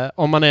här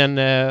om man är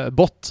en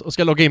bot och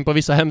ska logga in på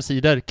vissa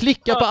hemsidor.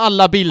 Klicka på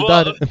alla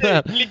bilder.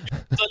 Klicka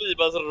på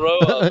Salibas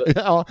röv.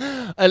 Ja.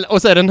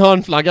 Och så är det en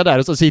hörnflagga där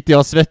och så sitter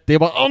jag svettig och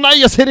bara, åh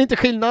nej, jag ser inte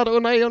skillnad. Åh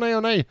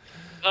nej.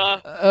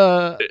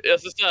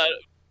 Alltså så här.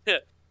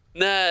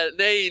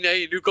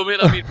 Nej, nu kommer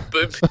hela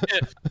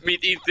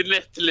mitt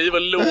internetliv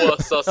att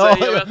låsa sig.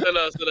 Jag vet inte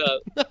lösa det här.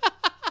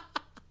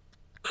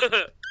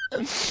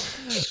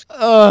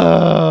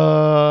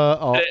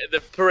 The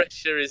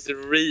pressure is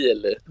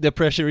real. The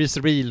pressure is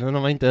real, men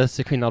de har inte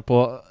ser skillnad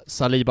på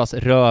Salibas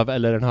röv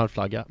eller en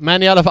hörflagga.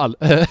 Men i alla fall,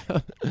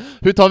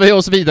 hur tar vi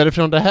oss vidare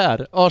från det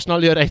här?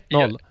 Arsenal gör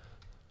 1-0.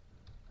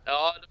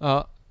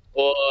 Ja.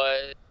 Och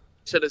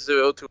kändes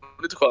det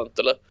otroligt skönt,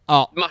 eller?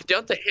 Ja. Martin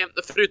har inte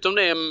hämtat, förutom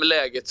det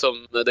läget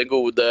som den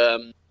gode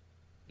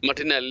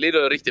Martinelli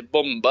då riktigt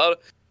bombar.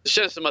 Det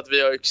känns som att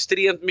vi har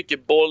extremt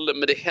mycket boll,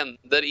 men det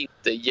händer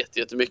inte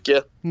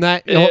jättemycket.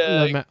 Nej,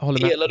 jag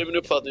håller med. Delar du min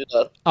uppfattning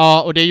där?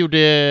 Ja, och det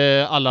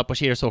gjorde alla på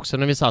Cheers också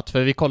när vi satt,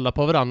 för vi kollade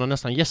på varandra och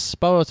nästan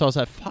gäspade och sa så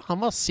här: fan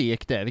vad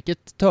segt det är,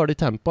 vilket tördigt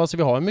tempo. Alltså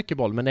vi har mycket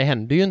boll, men det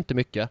händer ju inte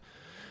mycket.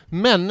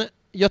 Men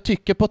jag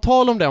tycker, på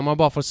tal om det, om man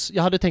bara får,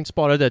 jag hade tänkt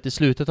spara det till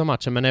slutet av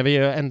matchen, men när vi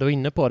är ändå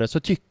inne på det, så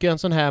tycker jag en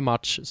sån här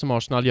match som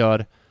Arsenal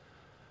gör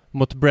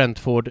mot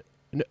Brentford,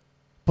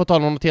 på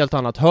tal om något helt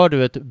annat, hör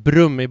du ett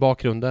brum i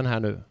bakgrunden här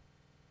nu?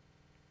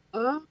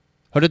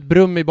 Hör du ett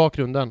brum i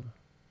bakgrunden?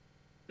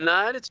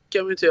 Nej, det tycker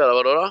jag inte göra.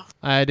 Vadå då?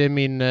 Nej, det är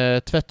min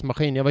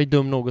tvättmaskin. Jag var ju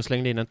dum nog och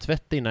slängde in en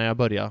tvätt innan jag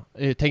började.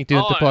 Jag tänkte ju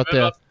inte på att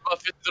det...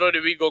 Varför drar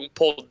du igång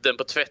podden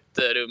på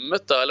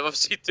tvättrummet då? Eller varför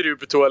sitter du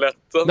på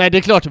toaletten? Nej, det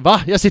är klart.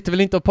 Va? Jag sitter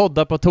väl inte och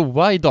poddar på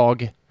toa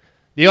idag?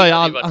 Det gör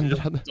jag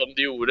andra. Som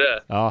du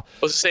gjorde. Ja.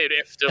 Och så säger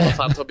du efter att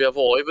fan Tobias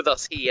var ju på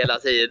dass hela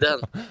tiden.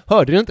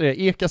 Hörde du inte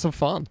det? Eka som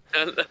fan.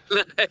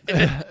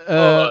 Nej,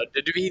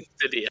 hörde du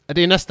inte det?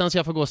 Det är nästan så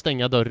jag får gå och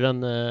stänga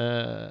dörren.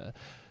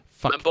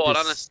 Faktiskt. Men bara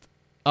nästan.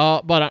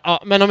 Ja, bara.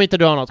 Ja, men om inte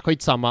du har något,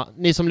 skitsamma.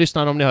 Ni som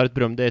lyssnar, om ni hör ett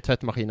brum, det är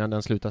tvättmaskinen,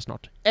 den slutar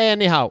snart.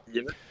 Anyhow.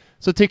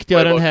 Så tyckte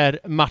jag den här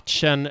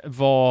matchen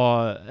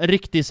var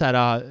riktigt så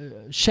här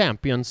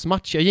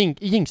Champions-match. Jag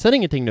jinxar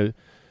ingenting nu.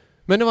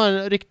 Men det var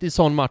en riktigt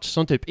sån match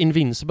som typ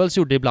Invincibles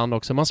gjorde ibland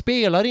också. Man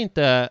spelar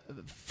inte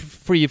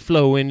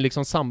free-flowing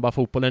liksom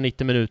samba-fotbollen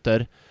 90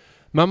 minuter.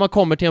 Men man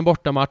kommer till en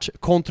bortamatch,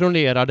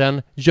 kontrollerar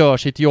den, gör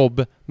sitt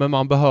jobb, men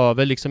man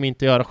behöver liksom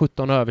inte göra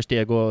 17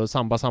 översteg och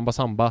samba.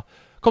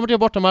 Kommer till en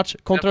bortamatch,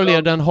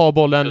 kontrollerar den, har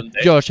bollen,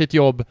 gör sitt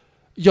jobb,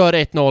 gör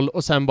 1-0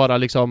 och sen bara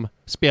liksom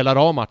spelar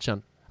av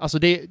matchen. Alltså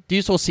det är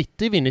ju så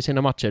City vinner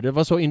sina matcher. Det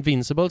var så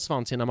Invincibles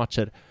vann sina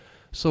matcher.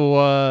 Så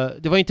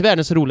det var inte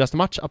världens roligaste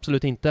match,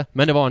 absolut inte.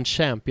 Men det var en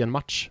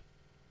champion-match.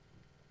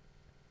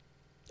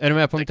 Är du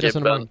med på mitt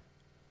resonemang?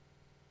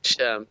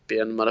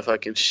 Champion,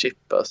 motherfucking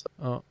ship alltså.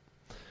 Ja.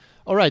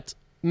 All right.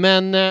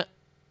 Men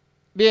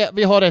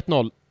vi har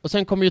 1-0. Och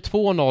sen kommer ju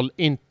 2-0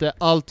 inte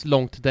allt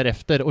långt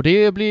därefter. Och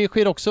det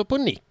sker också på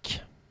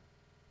nick.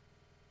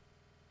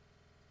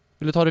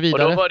 Vill du ta det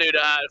vidare? Och då var det ju det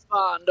här,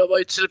 fan, de har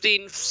ju släppt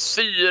in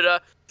 4,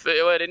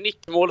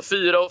 nickmål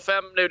 4 och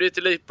 5 nu, det är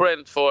till likt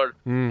Brentford.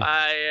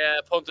 Nej,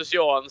 Pontus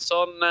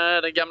Jansson,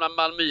 den gamla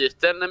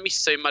malmöiten,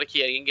 missar ju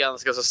markeringen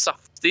ganska så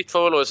saftigt,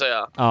 får man lov att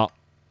säga. Ja.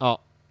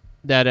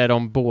 Där är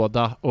de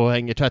båda och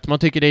hänger tätt. Man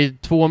tycker det är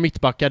 2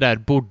 mittbackar där,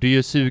 borde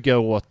ju suga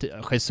åt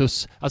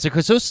Jesus. Alltså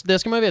Jesus, det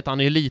ska man veta, han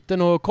är ju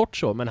liten och kort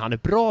så, men han är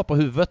bra på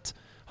huvudet.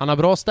 Han har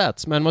bra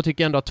stats, men man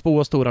tycker ändå att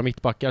 2 stora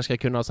mittbackar ska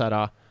kunna så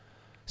här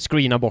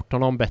screena bort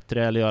honom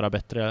bättre eller göra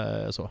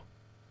bättre så.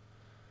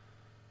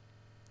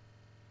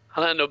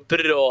 Han har ändå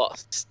bra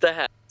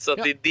stats, så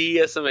att det är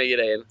det som är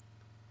grejen.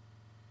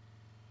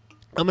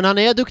 Ja, men han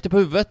är duktig på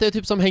huvudet. Det är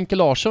typ som Henke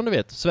Larsson, du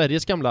vet,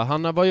 Sveriges gamla.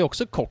 Han var ju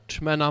också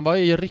kort, men han var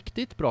ju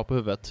riktigt bra på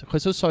huvudet.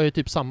 Jesus har ju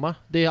typ samma.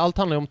 Allt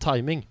handlar ju om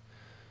timing.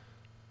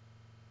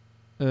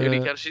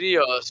 Det kanske det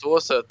gör så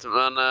sett,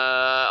 men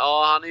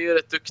ja, han är ju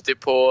rätt duktig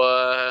på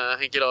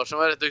Henke Larsson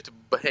var rätt duktig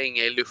på att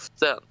hänga i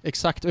luften.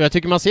 Exakt, och jag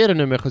tycker man ser det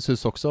nu med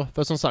Jesus också,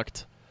 för som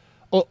sagt.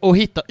 Och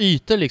hitta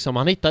ytor liksom.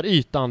 Han hittar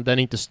ytan, den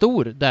är inte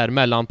stor där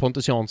mellan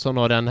Pontus Jansson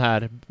och den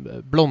här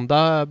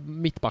blonda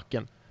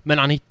mittbacken. Men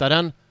han hittar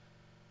den,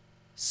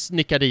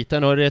 snickar dit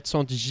den och det är ett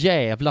sånt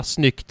jävla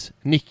snyggt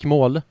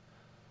nickmål.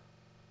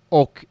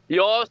 Och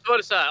ja, så var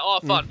det så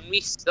här, fan,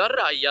 missar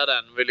Raja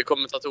den? Ville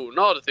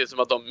kommentatorerna ha det till som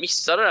att de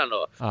missade den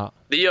då? Ja.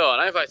 Det gör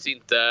han ju faktiskt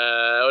inte.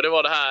 Och det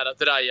var det här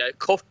att Raja är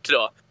kort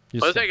då.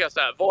 Just och då tänker jag så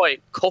här, vad är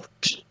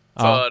kort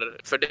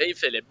för dig,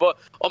 Filip?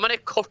 Om man är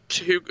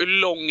kort,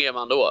 hur lång är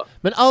man då?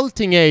 Men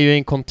allting är ju i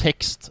en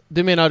kontext.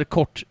 Du menar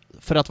kort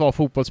för att vara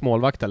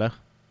fotbollsmålvakt, eller?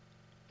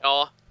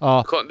 Ja.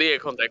 Det är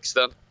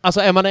kontexten.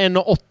 Alltså är man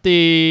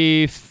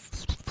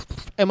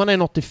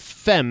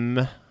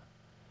 1,85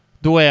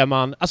 då är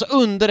man, alltså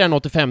under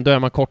 1,85 då är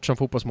man kort som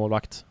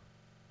fotbollsmålvakt.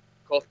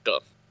 Kort då.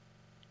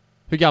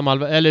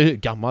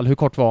 Hur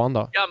kort var han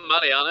då?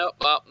 Gammal är han,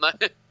 ja. Nej.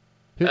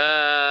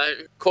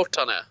 Kort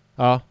han är.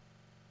 Ja.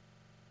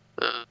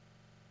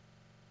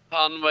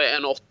 Han var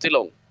 1,80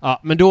 lång. Ja,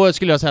 men då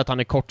skulle jag säga att han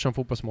är kort som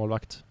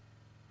fotbollsmålvakt.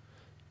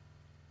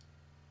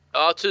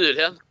 Ja,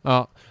 tydligen.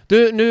 Ja.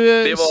 Du,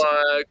 nu...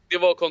 Det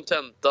var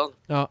kontentan.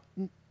 Ja.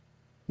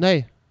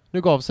 Nej,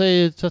 nu gav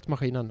sig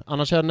tvättmaskinen.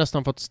 Annars hade jag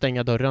nästan fått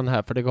stänga dörren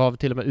här, för det gav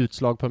till och med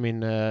utslag på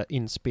min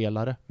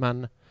inspelare.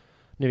 Men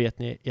nu vet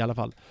ni i alla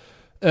fall.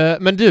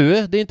 Men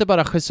du, det är inte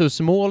bara Jesus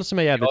mål som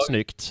är jävligt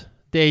snyggt.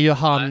 Det är ju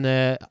han...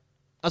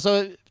 alltså...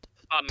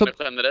 Han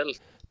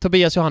generellt.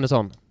 Tobias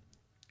Johannesson.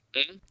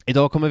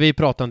 Idag kommer vi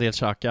prata en del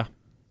Xhaka.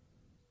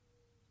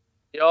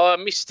 Jag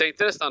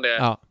misstänkte nästan det.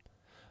 Ja.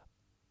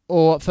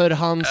 Och för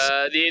hans...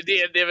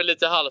 Det är väl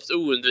lite halvt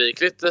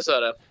oundvikligt, så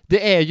är det.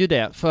 Det är ju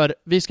det, för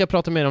vi ska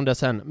prata mer om det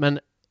sen. Men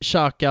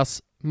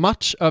Xhakas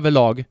match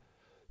överlag,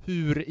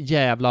 hur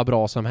jävla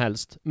bra som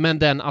helst. Men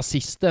den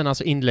assisten,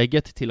 alltså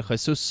inlägget till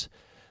Jesus,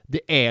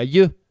 det är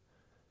ju...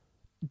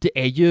 Det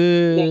är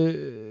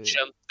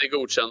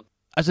godkänt.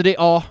 Alltså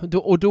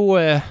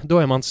då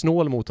är man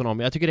snål mot honom.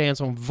 Jag tycker det är en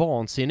sån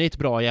vansinnigt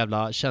bra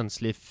jävla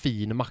känslig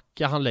fin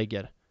macka han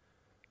lägger.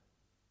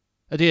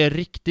 Det är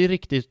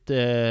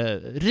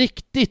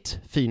riktigt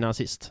fin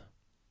assist.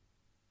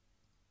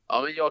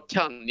 Ja, men jag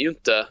kan ju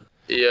inte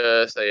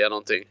säga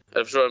någonting.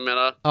 Eller förstår du vad jag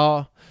menar?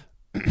 Ja.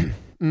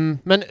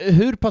 Men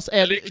hur pass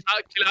är det...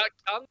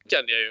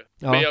 Kan jag ju.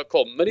 Ja. Men jag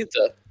kommer inte.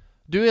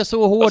 Du är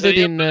så hård i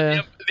din...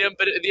 Det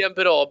är en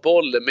bra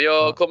boll, men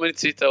jag kommer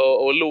inte sitta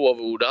och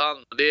lovorda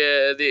han.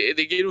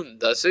 Det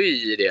grundar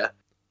sig i det.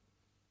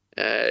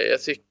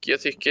 Jag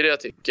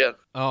tycker.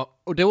 Ja,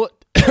 och då...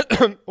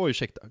 Oj,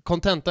 ursäkta.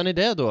 Kontentan i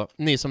det då,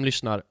 ni som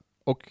lyssnar.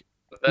 Och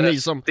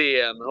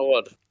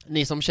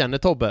ni som känner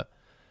Tobbe.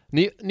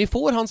 Ni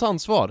får hans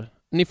ansvar.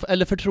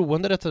 Eller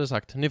förtroende rättare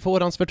sagt. Ni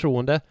får hans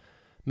förtroende.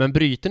 Men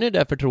bryter ni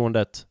det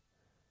förtroendet,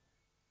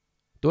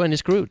 då är ni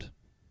screwed.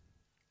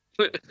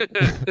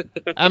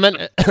 Ja, men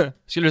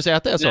skulle du säga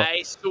att det är så?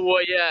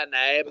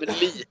 Nej, men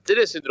lite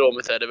det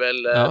syndromet är det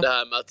väl. Det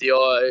här med att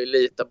jag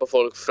litar på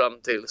folk fram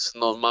tills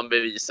någon man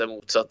bevisar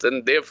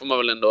motsatsen. Det får man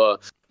väl ändå...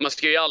 Man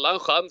ska ju alla en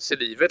chans i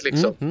livet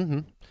liksom.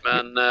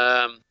 Men...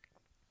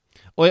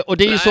 och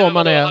det är ju så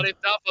man är... Har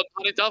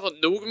inte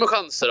fått nog med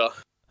chanser då?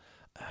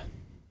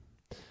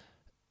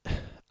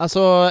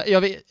 Alltså,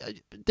 jag vet,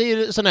 det är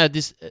ju sån här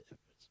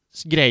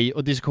grej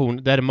och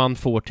diskussion där man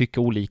får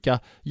tycka olika.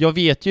 Jag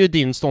vet ju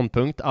din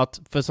ståndpunkt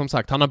att, för som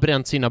sagt, han har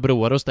bränt sina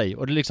broar hos dig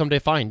och det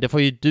är fine, det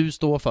får ju du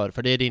stå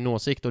för det är din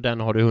åsikt och den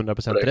har du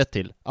 100% rätt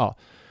till. Ja.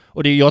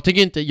 Och jag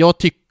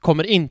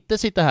kommer inte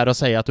sitta här och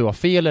säga att du har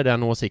fel i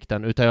den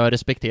åsikten, utan jag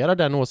respekterar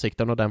den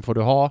åsikten och den får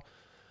du ha.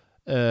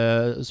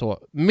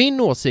 Så.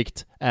 Min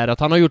åsikt är att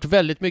han har gjort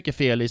väldigt mycket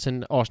fel i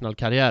sin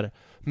Arsenal-karriär,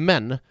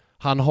 men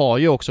han har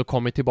ju också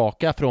kommit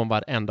tillbaka från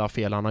varenda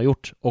fel han har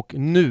gjort. Och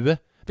nu,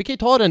 vi kan ju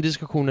ta den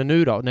diskussionen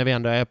nu då, när vi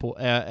ändå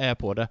är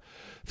på det.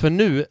 För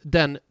nu,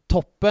 den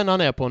toppen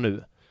han är på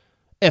nu,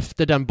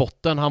 efter den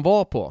botten han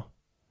var på,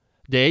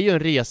 det är ju en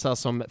resa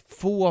som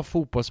få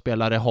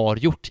fotbollsspelare har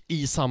gjort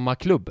i samma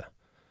klubb.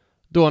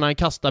 Då när han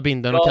kastar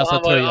binden och kastar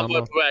tröjan. Han var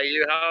på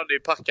väg, han hade ju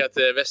packat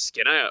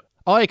väskorna.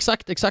 Ja,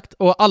 exakt.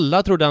 Och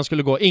alla trodde han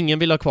skulle gå. Ingen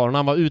ville ha kvar honom.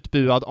 Han var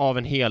utbuad av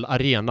en hel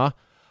arena.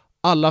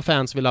 Alla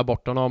fans ville ha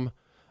bort honom.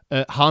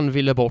 Han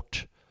ville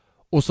bort.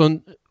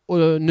 Och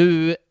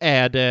nu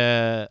är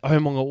det... Hur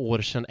många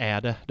år sedan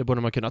är det? Det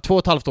borde man kunna.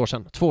 2,5 år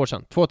sedan. 2 år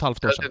sedan. 2,5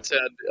 år sedan.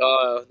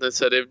 Ja,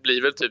 det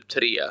blir väl typ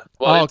 3.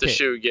 Var det inte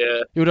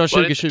 20... Jo, det var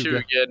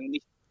 2020.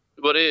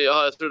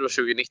 Jag tror det var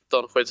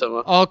 2019.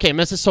 Skitsamma. Ja, okej.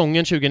 Men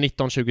säsongen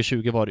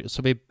 2019-2020 var det ju.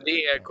 Så vi...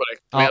 Det är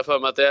korrekt. Men jag får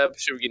med att det är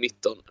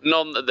 2019.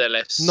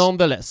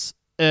 Nonetheless.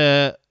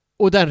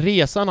 Och den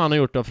resan han har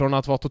gjort då, från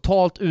att vara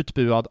totalt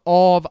utbuad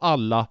av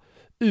alla,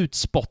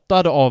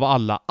 utspottad av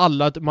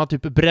alla man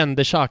typ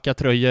brände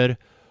Xhaka-tröjor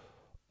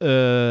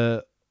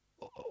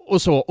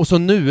och så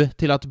nu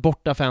till att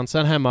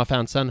bortafansen,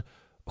 hemmafansen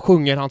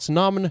sjunger hans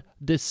namn.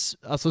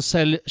 Alltså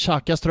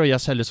Xhakas tröja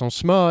säljer som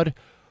smör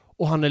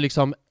och han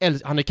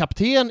är han är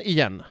kapten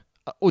igen.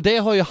 Och det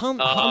har ju han...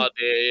 Ja,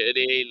 det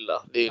är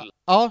illa.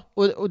 Ja,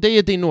 och det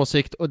är din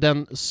åsikt och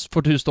den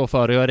får du stå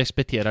för och jag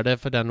respekterar det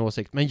för den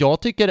åsikt. Men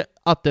jag tycker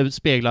att det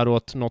speglar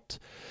åt något...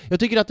 Jag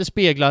tycker att det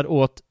speglar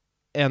åt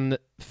en...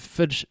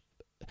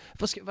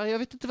 jag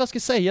vet inte vad jag ska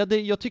säga.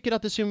 Jag tycker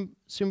att det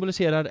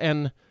symboliserar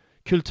en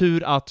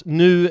kultur att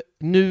nu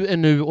är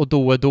nu och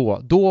då är då.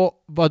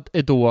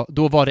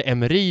 Då var det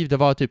Emery. Det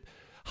var typ...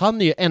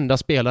 Han är ju enda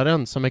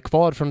spelaren som är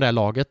kvar från det här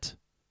laget.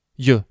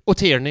 Och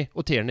Tierney,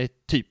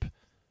 typ.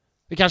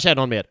 Det kanske är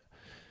någon mer.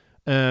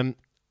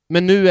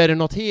 Men nu är det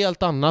något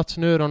helt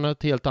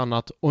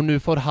annat. Och nu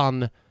får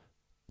han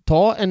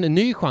ta en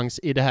ny chans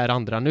i det här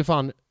andra. Nu får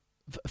han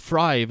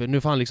thrive.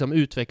 Nu får han liksom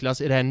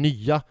utvecklas i det här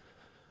nya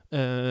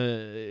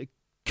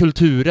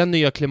kulturen,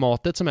 nya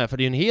klimatet som är. För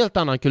det är en helt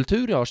annan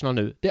kultur i Arsenal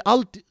nu. Det är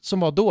allt som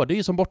var då. Det är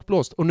ju som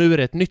bortblåst. Och nu är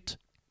det ett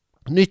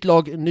nytt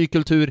lag, ny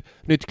kultur,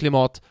 nytt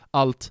klimat,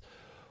 allt.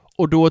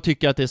 Och då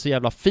tycker jag att det är så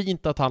jävla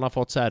fint att han har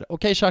fått så här: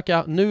 okej,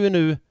 Xhaka, nu är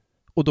nu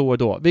och då är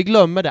då. Vi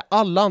glömmer det.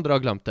 Alla andra har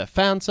glömt det.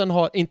 Fansen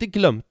har inte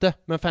glömt det,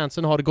 men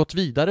fansen har gått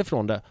vidare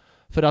från det.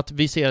 För att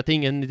vi ser att det är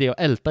ingen idé att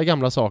älta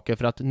gamla saker,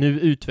 för att nu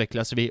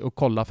utvecklas vi och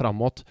kollar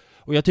framåt.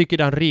 Och jag tycker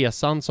den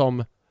resan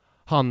som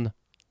han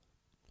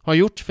har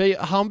gjort, för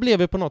han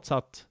blev ju på något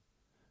sätt,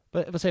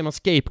 vad säger man,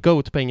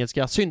 scapegoat på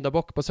engelska,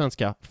 syndabock på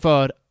svenska,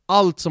 för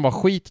allt som var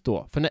skit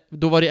då. För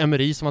då var det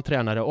Emery som var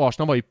tränare och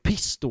Arsenal var ju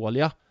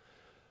pissdåliga.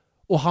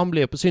 Och han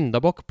blev på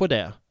syndabock på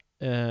det.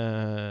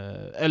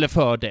 Eller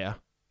för det.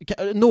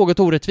 Något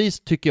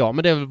orättvist tycker jag,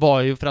 men det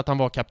var ju för att han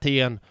var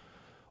kapten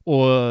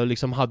och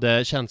liksom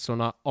hade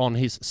känslorna on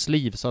his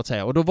sleeve så att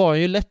säga. Och då var det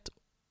ju lätt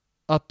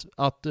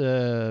att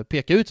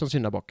peka ut som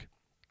syndabock.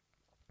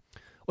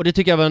 Och det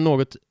tycker jag var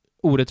något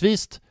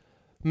orättvist.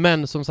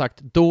 Men som sagt,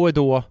 då är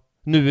då,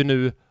 nu är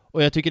nu.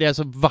 Och jag tycker det är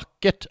så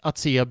vackert att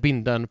se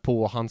binden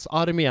på hans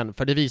arm igen.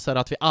 För det visar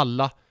att vi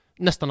alla,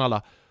 nästan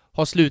alla,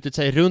 har slutit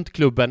sig runt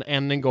klubben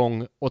än en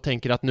gång och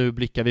tänker att nu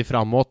blickar vi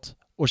framåt.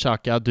 Och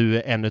Xhaka, du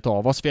är en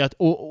utav oss. För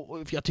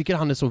jag tycker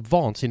han är så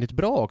vansinnigt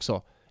bra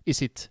också i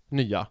sitt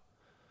nya.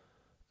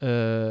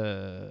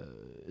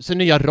 Sin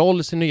nya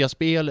roll, sin nya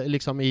spel,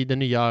 liksom i det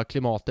nya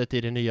klimatet,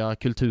 i den nya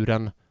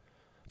kulturen.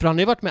 För han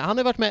har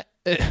ju varit med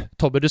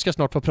Tobbe, du ska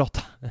snart få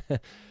prata.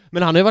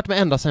 Men han har ju varit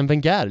med ända sedan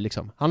Wenger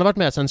liksom. Han har varit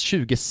med sedan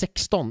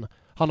 2016.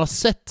 Han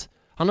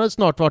har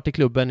snart varit i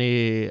klubben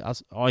i,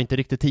 alltså, ja, inte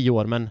riktigt 10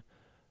 år, men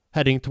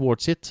heading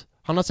towards it.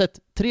 Han har sett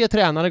 3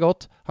 tränare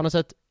gått, han har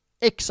sett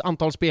x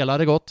antal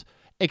spelare gått,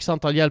 x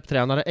antal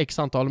hjälptränare, x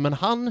antal, men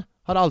han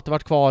har alltid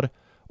varit kvar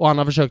och han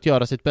har försökt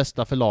göra sitt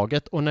bästa för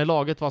laget. Och när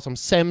laget var som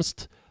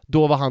sämst,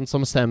 då var han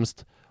som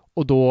sämst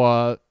och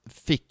då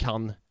fick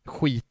han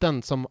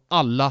skiten som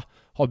alla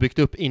har byggt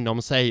upp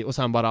inom sig och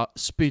sen bara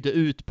spydde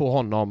ut på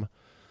honom.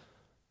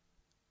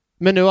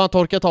 Men nu har han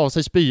torkat av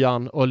sig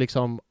spyan och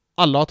liksom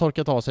alla har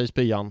torkat av sig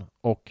spyan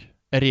och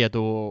är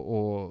redo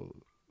att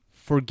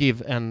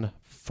forgive and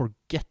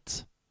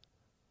forget.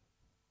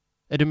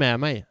 Är du med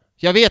mig?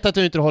 Jag vet att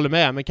du inte håller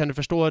med, men kan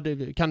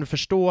du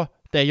förstå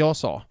det jag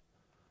sa?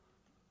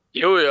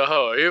 Jo, jag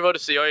hör ju vad du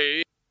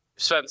säger.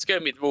 Svenska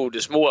är mitt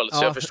modersmål,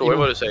 så jag förstår ju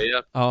vad du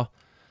säger. Ja.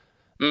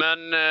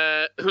 Men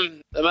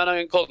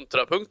en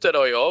kontrapunkt är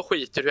då, jag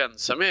skiter hur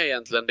ensam jag är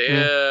egentligen.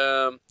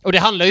 Och det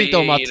handlar ju inte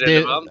om att det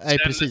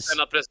är precis. Sen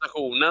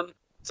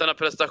har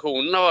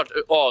prestationen har varit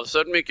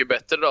avsevärt mycket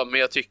bättre då, men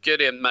jag tycker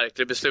det är en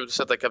märklig beslut att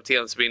sätta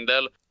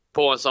kaptensbindel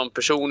på en sån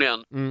person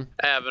igen.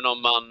 Även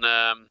om man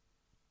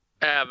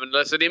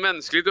alltså det är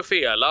mänskligt att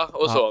fela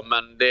och så,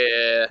 men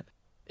det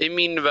i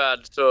min värld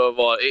så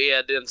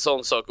är det en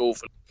sån sak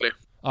oförlåtlig.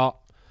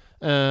 Ja.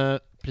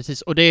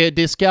 Precis, och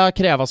det ska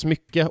krävas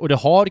mycket och det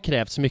har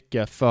krävts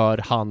mycket för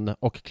han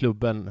och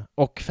klubben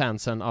och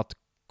fansen att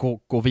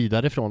gå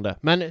vidare från det.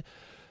 Men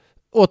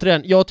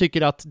återigen, jag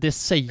tycker att det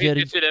säger...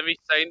 Det är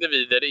vissa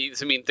individer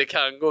som inte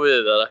kan gå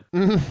vidare.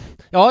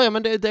 Ja,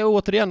 men det är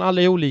återigen,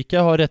 alla är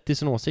olika, har rätt i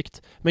sin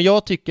åsikt. Men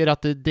jag tycker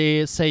att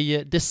det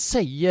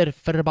säger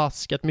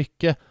förbaskat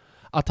mycket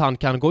att han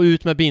kan gå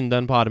ut med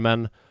binden på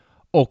armen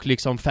och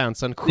liksom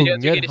fansen sjunger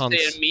hans... Jag tycker det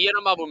säger mer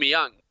om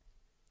Aubameyang.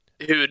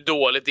 Hur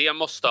dåligt det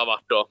måste ha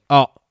varit då.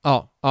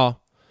 Ja.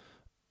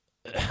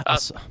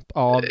 Alltså,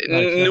 ja,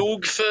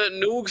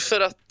 nog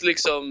för att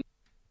liksom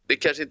det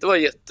kanske inte var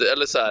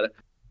eller så här.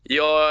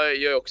 Jag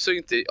är också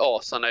inte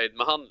asanöjd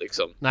med han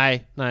liksom.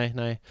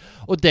 Nej.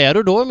 Och där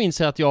och då minns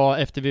jag att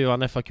jag efter vi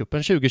vann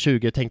FA-cupen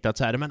 2020 tänkte att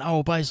så här, men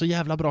Auba är så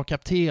jävla bra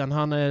kapten,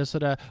 han är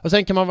sådär. Och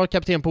sen kan man vara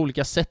kapten på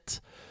olika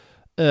sätt.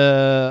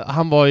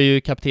 Han var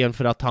ju kapten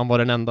för att han var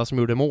den enda som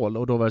gjorde mål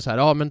och då var det så här,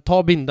 ja men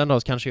ta binden då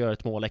så kanske gör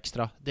ett mål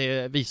extra.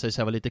 Det visade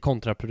sig vara lite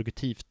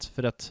kontraproduktivt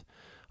för att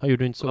han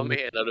gjorde inte så. Vad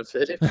menar du,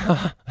 Filip?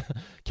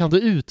 Kan du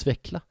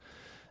utveckla?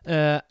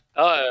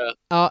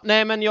 Ja,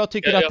 nej men jag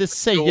tycker att det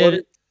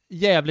säger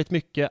jävligt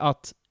mycket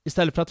att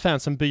istället för att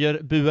fansen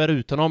buar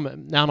ut honom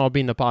när han har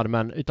binden på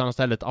armen utan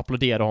istället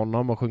applådera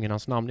honom och sjunger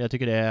hans namn. Jag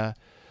tycker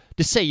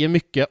det säger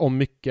mycket om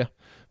mycket.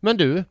 Men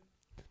du,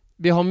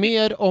 vi har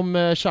mer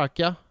om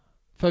Xhaka.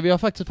 För vi har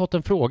faktiskt fått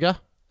en fråga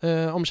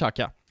om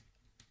Xhaka.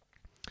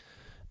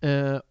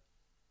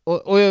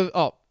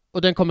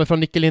 Och den kommer från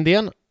Nicke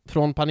Lindén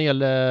från vad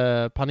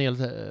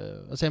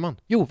säger man?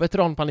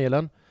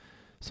 Veteranpanelen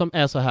som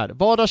är så här.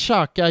 Vad har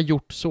Xhaka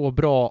gjort så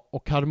bra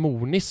och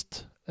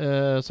harmoniskt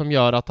som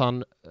gör att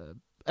han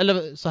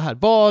eller så här,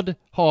 vad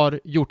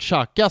har gjort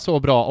Xhaka så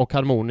bra och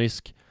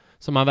harmonisk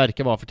som han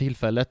verkar vara för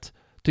tillfället?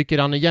 Tycker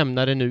han är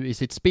jämnare nu i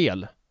sitt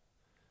spel?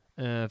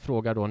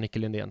 Frågar då Nicke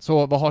Lindén.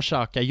 Så vad har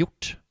Xhaka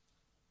gjort?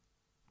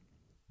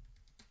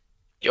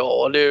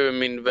 Ja, det är ju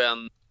min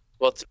vän.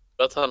 Vad tror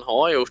du att han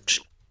har gjort?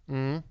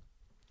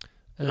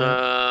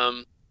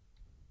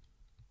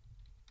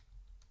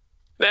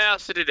 Nej,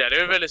 alltså det där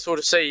är väldigt svårt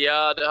att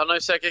säga. Han har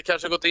ju säkert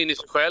kanske gått in i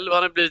sig själv.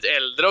 Han har blivit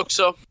äldre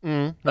också.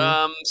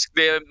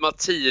 Med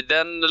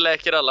tiden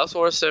läker alla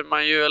sår, säger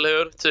man ju, eller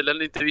hur?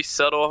 Tydligen inte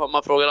vissa då, om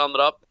man frågar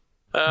andra.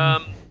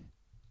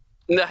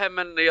 Nej,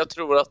 men jag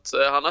tror att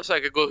han har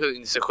säkert gått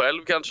in i sig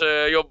själv.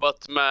 Kanske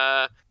jobbat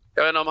med...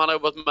 Jag vet inte om han har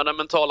jobbat med den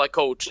mentala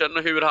coachen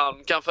och hur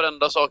han kan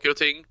förändra saker och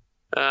ting.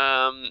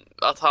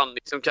 Att han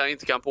liksom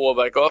inte kan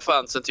påverka vad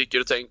fansen tycker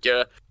och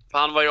tänker.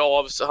 Han var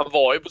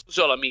ju på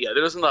sociala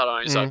medier och sånt där, har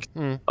han ju sagt.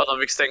 Att han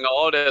fick stänga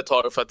av det ett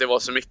tag för att det var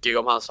så mycket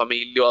om hans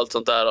familj och allt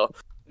sånt där. Och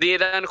det är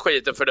den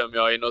skiten fördömer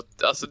jag in.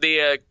 Alltså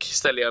det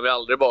ställer jag mig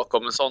aldrig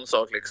bakom, en sån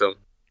sak liksom.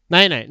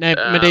 Nej,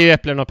 men det är ju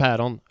äpplen och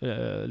päron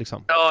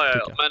liksom.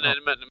 Ja. Men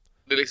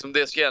det, liksom,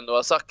 det ska jag ändå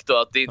ha sagt då,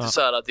 att det är inte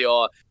så här att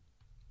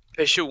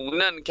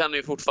personen kan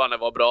ju fortfarande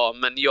vara bra,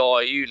 men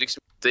jag är ju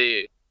liksom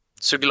inte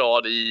så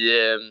glad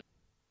i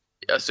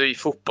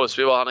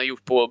fotbollsspel, vad han har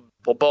gjort på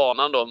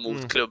banan då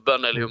mot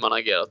klubben, eller hur man har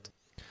agerat.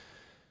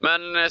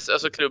 Men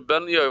alltså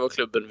klubben gör ju vad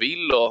klubben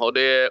vill, och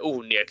det är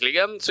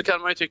onekligen, så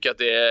kan man ju tycka att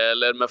det är,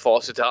 eller med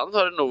facit i hand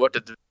har det nog varit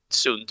ett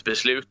sunt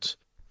beslut.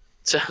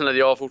 Sen att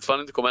jag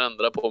fortfarande inte kommer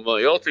ändra på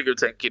vad jag tycker och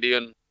tänker, det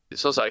är ju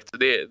som sagt,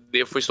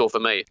 det får ju stå för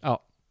mig.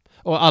 Ja,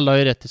 och alla har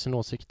ju rätt till sin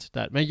åsikt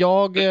där. Men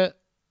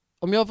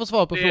om jag får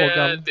svara på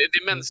frågan... Det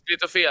är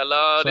mänskligt att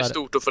fela, det är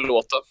stort att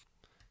förlåta.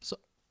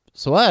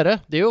 Så är det.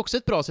 Det är ju också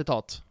ett bra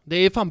citat. Det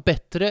är fan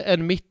bättre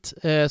än mitt,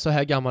 så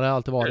här gammal har jag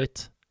alltid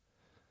varit.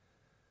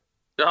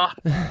 Ja,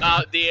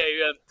 det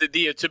är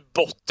ju typ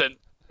botten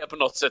på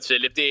något sätt,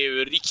 Filip. Det är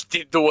ju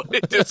riktigt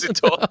dåligt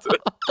citat.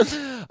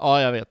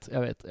 Ja, jag vet.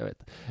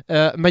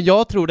 Men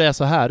jag tror det är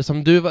så här,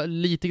 som du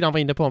lite grann var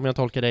inne på, om jag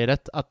tolkar dig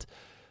rätt, att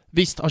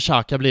visst har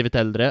Xhaka blivit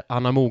äldre,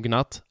 han har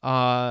mognat,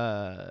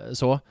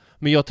 så.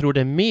 Men jag tror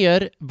det är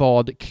mer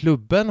vad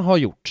klubben har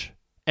gjort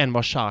än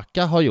vad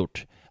Xhaka har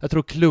gjort. Jag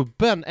tror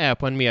klubben är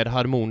på en mer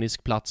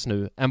harmonisk plats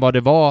nu än vad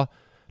det var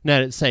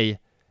när, säg,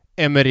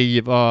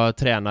 Emery var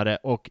tränare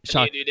och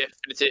Xhaka... Det är ju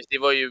definitivt, det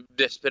var ju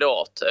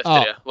desperat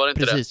efter det, var det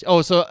inte precis.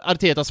 Och så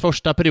Artetas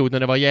första period när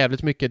det var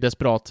jävligt mycket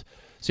desperat.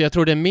 Så jag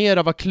tror det är mer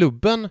av vad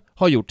klubben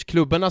har gjort.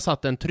 Klubben har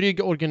satt en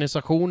trygg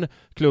organisation,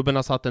 klubben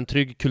har satt en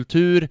trygg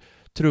kultur,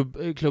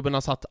 klubben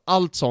har satt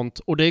allt sånt.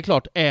 Och det är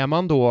klart, är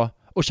man då,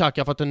 och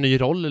Xhaka har fått en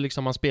ny roll,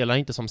 liksom, han spelar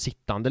inte som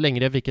sittande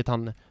längre, vilket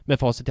han med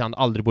facit i hand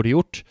aldrig borde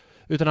gjort.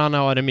 Utan han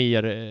har en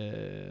mer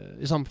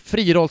liksom,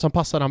 fri roll som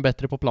passar han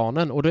bättre på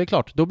planen. Och då är det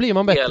klart, då blir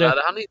man bättre.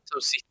 Spelade han inte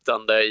som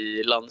sittande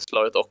i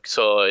landslaget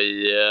också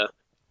i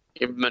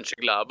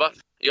Mönchengladbach?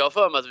 Jag har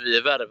för mig att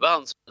vi värvar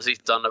han som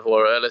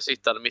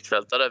sittande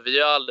mittfältare. Vi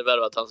har aldrig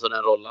värvat han som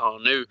den rollen han har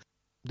nu.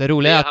 Det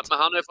roliga är att... Men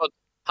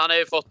han har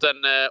ju fått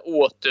en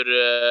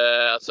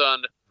alltså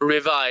en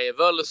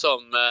revival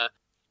som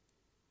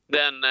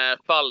den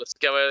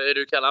falska, vad är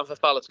du kallar han för,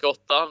 falska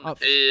åttan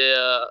i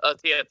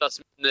Artetas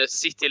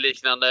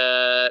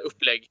City-liknande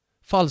upplägg.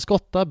 Falsk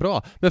åtta,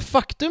 bra. Men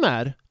faktum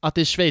är att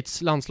i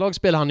Schweiz landslag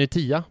spelar han ju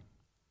 10.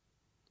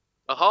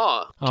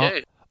 Jaha, okej.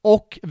 Okay.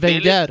 Och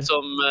Wenger... Det är lite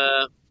som,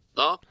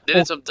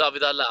 lite som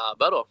David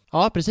Alaba då.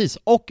 Ja, precis.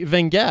 Och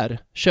Wenger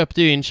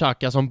köpte ju in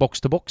Xhaka som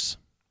box-to-box.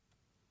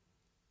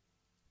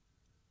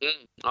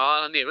 Ja,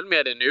 han är väl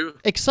med det nu.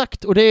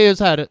 Exakt, och det är ju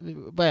så här,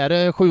 vad är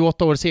det,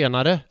 7-8 år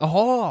senare?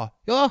 Jaha,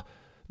 ja,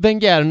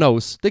 Wenger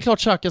knows. Det är klart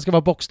Xhaka ska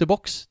vara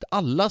box-to-box.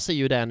 Alla ser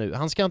ju det nu.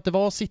 Han ska inte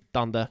vara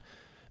sittande.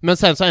 Men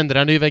sen så ändrade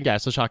han ju Wenger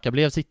så Xhaka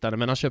blev sittande,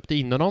 men han köpte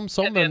in honom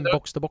som en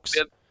box-to-box.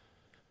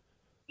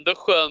 Det är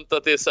skönt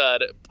att det är så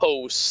här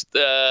post...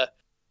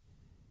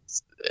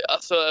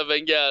 alltså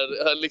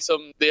Wenger,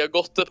 liksom, det har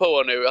gått ett par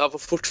år nu. Han får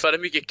fortfarande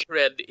mycket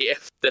cred i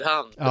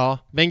efterhand. Ja,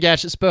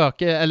 Wengers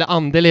spöke, eller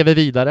ande, lever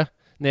vidare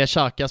när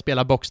Xhaka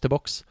spelar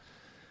box-to-box.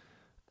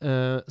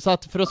 Så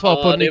att för att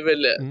svara på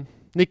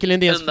Nicke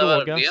Lindéns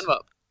fråga...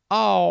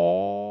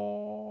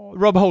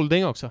 Rob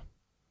Holding också.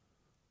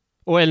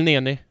 Och El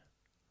Neni.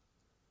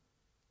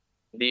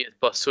 Det är ett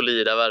par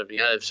solida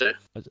värvningar i och för sig.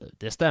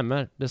 Det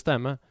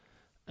stämmer.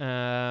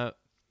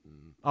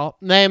 Ja,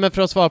 nej, men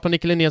för att svara på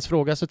Nicke Lindéns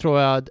fråga så tror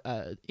jag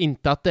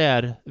inte att det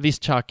är...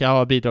 Visst, Xhaka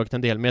har bidragit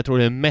en del, men jag tror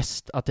det är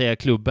mest att det är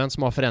klubben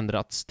som har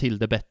förändrats till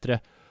det bättre.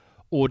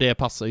 Och det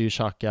passar ju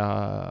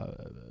Xhaka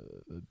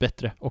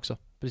bättre också,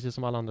 precis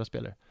som alla andra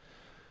spelare.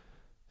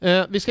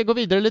 Vi ska gå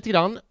vidare lite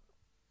grann,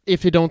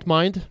 if you don't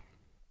mind.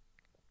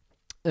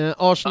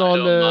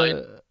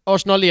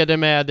 Arsenal leder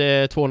med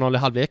 2-0 i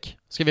halvlek.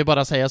 Ska vi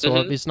bara säga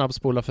så? Vi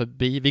snabbspolar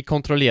förbi. Vi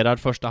kontrollerar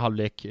första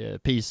halvlek,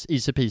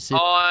 easy peasy.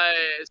 Ja,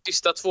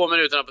 sista 2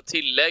 minuterna på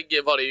tillägg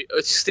var det ju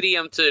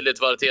extremt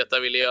tydligt vad Arteta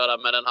ville göra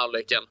med den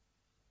halvleken.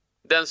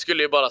 Den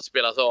skulle ju bara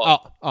spelas av.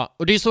 Ja,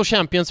 och det är så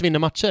Champions vinner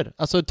matcher.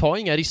 Alltså ta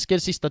inga risker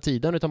sista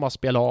tiden utan bara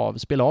spela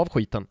av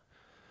skiten.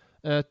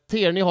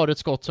 Tierney har ett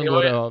skott som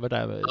går över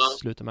där i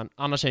slutet, men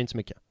annars är det inte så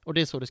mycket. Och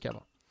det är så det ska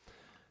vara.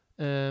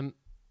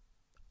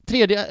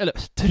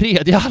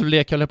 Tredje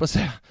halvlek, höll jag på att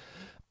säga.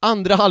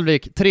 Andra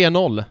halvlek,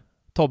 3-0.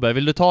 Tobbe,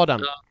 vill du ta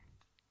den? Ja.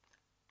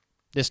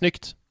 Det är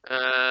snyggt.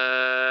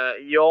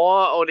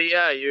 Ja, och det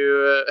är ju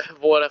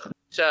våra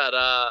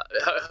kära...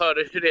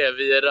 Hörde du det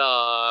via...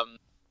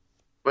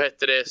 Vad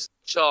heter det?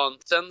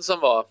 Chansen som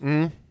var.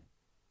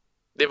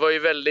 Det var ju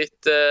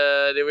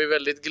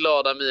väldigt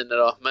glada miner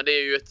då. Men det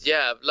är ju ett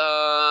jävla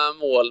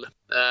mål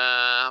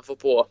han får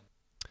på.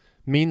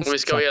 Minst om vi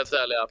ska vara helt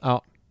ärliga.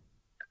 Ja.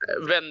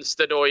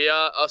 Vänsterdoja,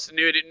 alltså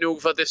nu är det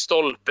nog för att det är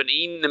stolpen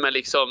in, men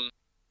liksom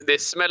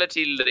det smäller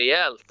till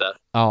rejält där.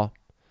 Ja.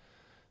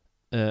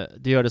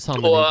 Det gör det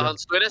sannolikt. Och han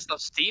står nästan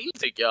still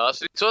tycker jag.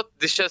 Alltså, så att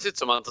det känns inte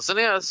som att han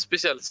är en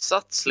speciell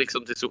sats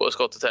liksom till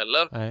skottet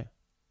heller. Nej.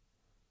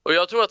 Och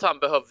jag tror att han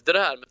behövde det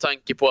här med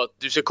tanke på att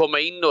du ska komma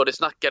in då. Det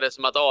snackades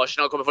som att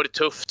Arsenal kommer få det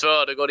tufft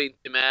för det går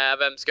inte med.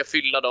 Vem ska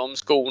fylla de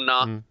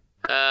skorna?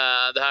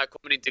 Det här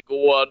kommer inte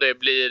gå. Det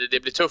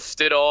blir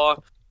tufft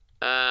idag.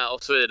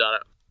 Och så vidare.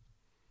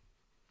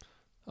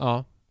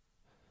 Ja.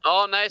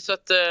 Ja, nej, så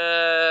att...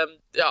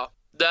 ja,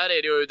 där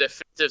är det ju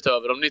definitivt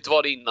över. Om det inte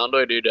var det innan, då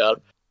är det ju där.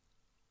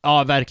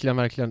 Ja, verkligen,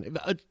 verkligen.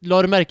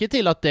 La du märke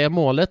till att det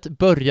målet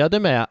började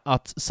med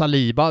att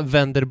Saliba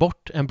vänder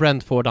bort en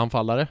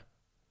Brentford-anfallare?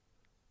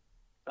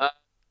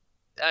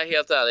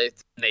 Helt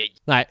ärligt, nej.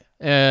 Nej,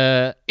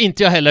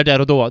 inte jag heller där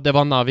och då. Det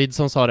var Navid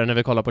som sa det när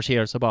vi kollade på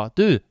Cheers och bara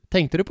du,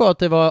 tänkte du på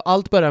att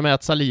allt börjar med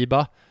att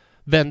Saliba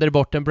vänder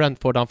bort en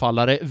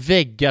Brentford-anfallare,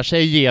 väggar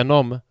sig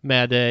igenom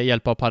med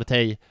hjälp av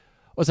Partey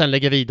och sen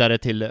lägger vidare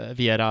till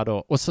Vieira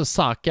då. Och så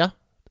Saka,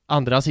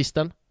 andra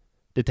assisten.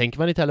 Det tänker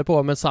man inte heller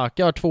på, men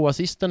Saka har 2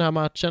 assist den här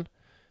matchen.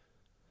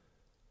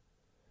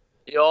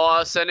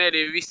 Ja, sen är det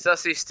ju vissa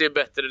assist är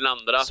bättre än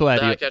andra. Så är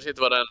det här ju. kanske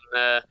inte var den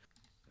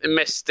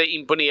mest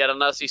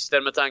imponerande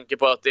assisten med tanke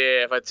på att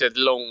det är faktiskt ett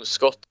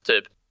långskott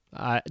typ.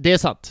 Nej, det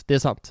är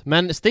sant.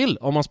 Men still,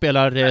 om man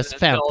spelar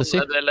fantasy.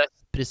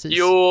 Precis.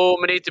 Jo,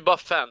 men det är inte bara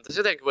fantasy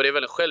jag tänker på, det är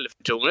väldigt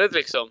självförtroendet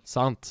liksom.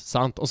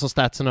 Sant. Och så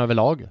statsen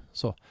överlag.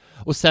 Så.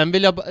 Och sen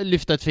vill jag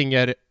lyfta ett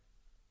finger.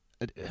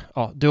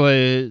 Ja, du har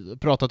ju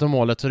pratat om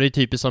målet så det är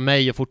typiskt som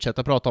mig att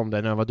fortsätta prata om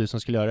det när det var du som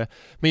skulle göra det.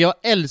 Men jag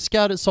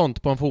älskar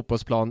sånt på en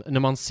fotbollsplan när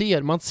man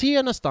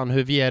ser nästan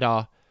hur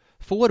Vieira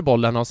får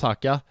bollen av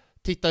Saka,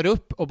 tittar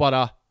upp och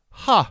bara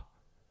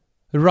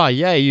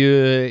Raya är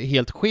ju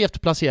helt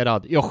skevt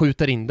placerad. Jag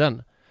skjuter in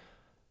den.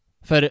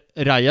 För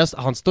Raya,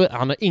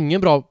 han har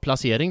ingen bra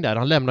placering där.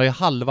 Han lämnar ju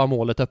halva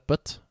målet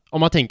öppet. Om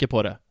man tänker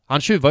på det.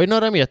 Han tjuvar ju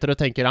några meter och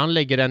tänker han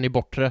lägger den i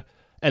bortre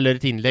eller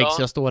ett inlägg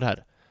så jag står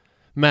här.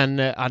 Men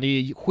han är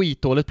ju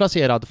skitdåligt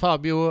placerad.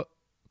 Fabio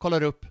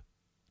kollar upp.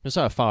 Nu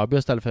sa jag Fabio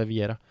istället för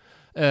Vieira.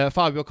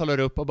 Fabio kollar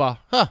upp och bara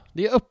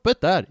det är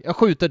öppet där. Jag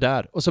skjuter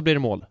där. Och så blir det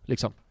mål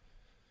liksom.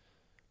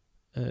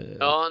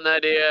 Ja,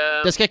 nej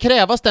det ska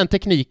krävas den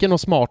tekniken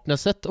och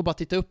smartnesset och bara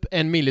titta upp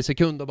 1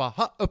 millisekund och bara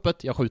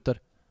öppet, jag skjuter.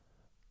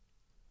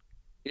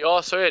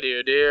 Ja, så är det ju.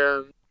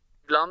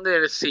 Ibland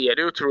ser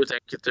det otroligt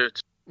enkelt ut.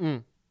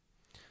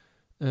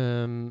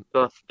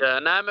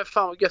 Nej, men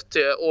fan vad gött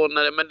det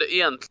ordnade. Men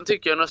egentligen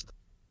tycker jag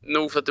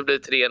nog för att det blir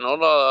 3-0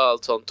 och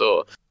allt sånt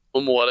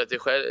och målet i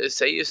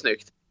sig är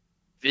snyggt.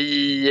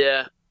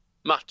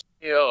 Matchen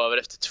är över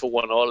efter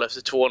 2-0.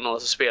 Efter 2-0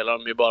 så spelar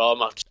de ju bara av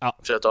matchen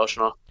för ett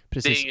Arsenal.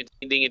 Precis.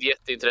 Det är inget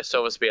jätteintresse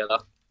av att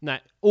spela.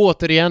 Nej,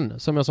 återigen,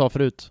 som jag sa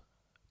förut.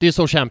 Det är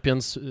så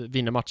Champions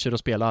vinner matcher och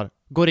spelar.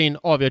 Går in,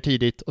 avgör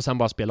tidigt och sen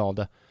bara spelar av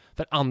det.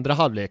 För andra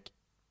halvlek,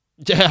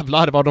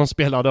 jävlar vad de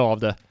spelade av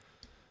det.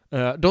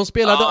 De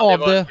spelade av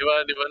det.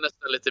 Det var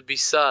nästan lite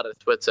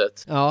bizarrt på ett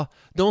sätt. Ja,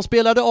 de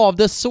spelade av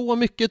det så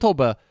mycket,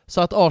 Tobbe,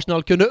 så att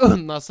Arsenal kunde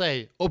unna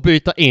sig och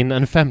byta in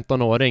en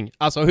 15-åring.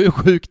 Alltså hur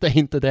sjukt är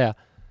inte det?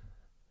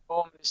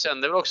 Och vi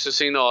kände väl också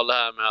signaler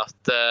här med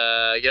att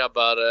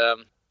grabbar,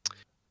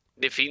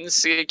 det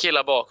finns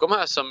killar bakom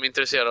här som är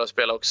intresserade av att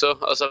spela också.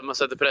 Alltså att man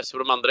sätter press på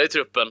de andra i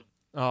truppen.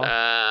 Ja.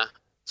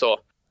 Så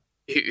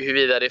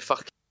huruvida det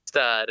faktiskt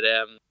är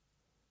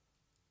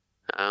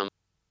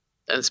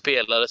en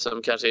spelare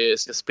som kanske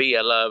ska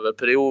spela över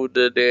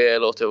perioder, det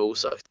låter jag vara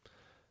osagt.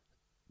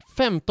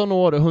 15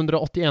 år och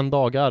 181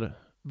 dagar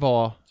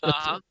var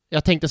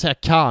jag tänkte säga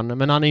kan,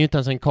 men han är ju inte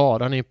ens en kar,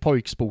 han är ju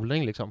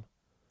pojkspoling liksom.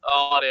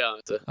 Ja, det är han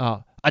inte.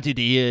 Ja,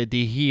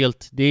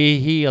 det är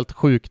helt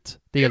sjukt.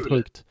 Det är helt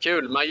sjukt.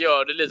 Kul, man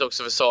gör det lite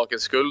också för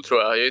sakens skull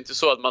tror jag. Det är inte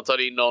så att man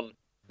tar in någon.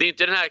 Det är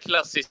inte den här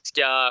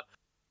klassiska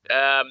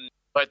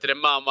vad heter det,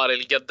 Muammar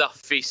eller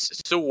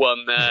Gaddafis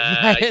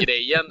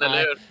son-grejen, eller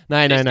hur?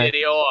 Nej.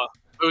 Det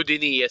är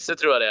Udinese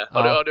tror jag det.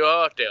 Har du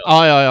hört det?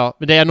 Ja.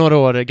 Men det är några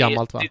år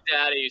gammalt, va? Det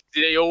där är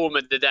ju,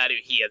 men det där är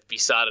ju helt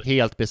bisarrt.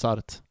 Helt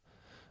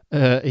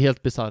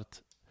bisarrt.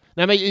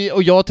 Nej, men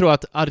och jag tror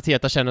att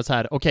Arteta känner så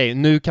här: okej,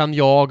 nu kan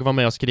jag vara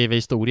med och skriva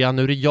historia.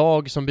 Nu är det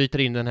jag som byter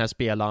in den här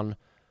spelaren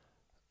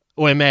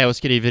och är med och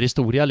skriver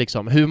historia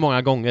liksom. Hur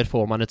många gånger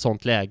får man ett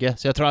sånt läge?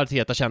 Så jag tror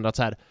Arteta känner att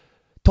så här: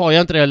 tar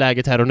jag inte det här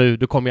läget här och nu,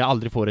 då kommer jag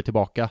aldrig få det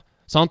tillbaka.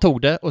 Så han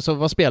tog det, och så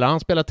vad spelar han? Han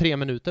spelar 3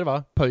 minuter,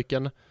 va?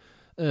 Pojken.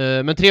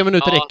 Men 3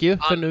 minuter räcker ju,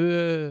 för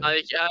nu... Han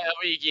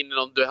gick in i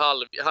någon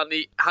duell.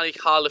 Han gick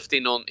halvt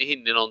in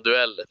i någon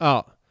duell.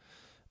 Ja.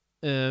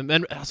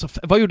 Men alltså,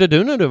 vad gjorde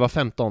du när du var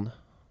 15?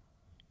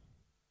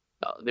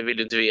 Ja, det vill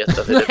du inte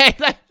veta.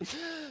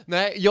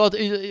 Nej, jag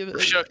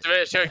försökte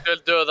väl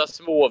döda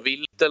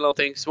småvilt eller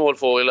någonting,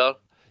 småfåglar.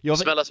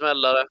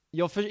 Smällare.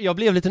 Jag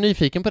blev lite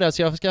nyfiken på det,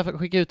 så jag ska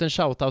skicka ut en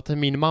shoutout till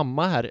min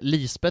mamma här,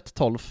 Lisbeth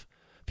 12.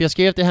 För jag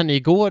skrev till henne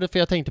igår, för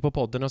jag tänkte på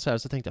podden och så här,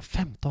 så tänkte jag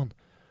 15.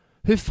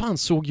 Hur fan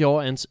såg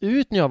jag ens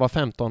ut när jag var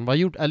 15?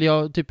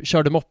 Jag typ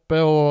körde moppe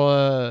och...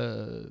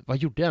 vad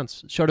gjorde jag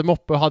ens? Körde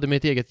moppe och hade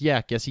mitt eget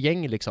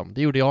jäkesgäng liksom.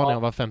 Det gjorde jag när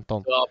jag var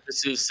 15. Ja,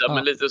 precis. Ja,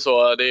 men lite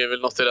så. Det är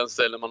väl något i den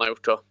stilen man har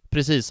gjort då.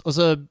 Precis. Och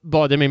så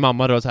bad jag min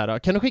mamma då så här: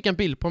 kan du skicka en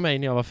bild på mig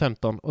när jag var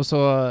 15? Och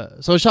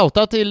så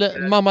shouta till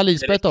mamma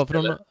Lisbeth då.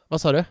 För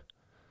vad sa du?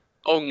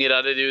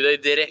 Ångrade du dig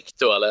direkt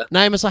då, eller?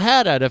 Nej, men så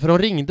här är det, för de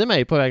ringde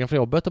mig på vägen från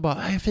jobbet och bara: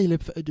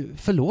 Filip,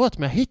 förlåt,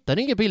 men jag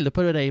hittade inga bilder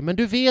på dig, men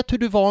du vet hur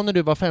du var när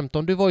du var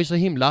 15. Du var ju så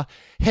himla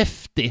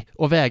häftig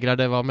och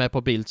vägrade vara med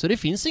på bild, så det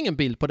finns ingen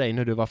bild på dig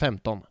när du var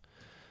 15.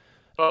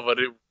 Ja, vad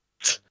roligt.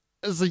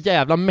 Så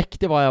jävla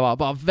mäktig var jag,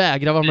 bara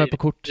vägra vara med på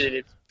kort.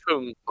 Filip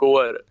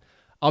Punkår.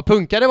 Ja,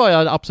 punkare var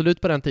jag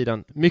absolut på den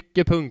tiden.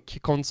 Mycket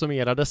punk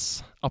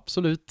konsumerades.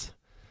 Absolut.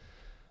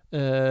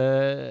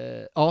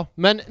 Ja,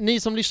 men ni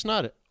som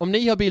lyssnar, om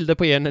ni har bilder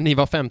på er när ni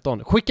var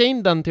 15, skicka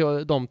in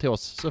dem till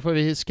oss så får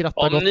vi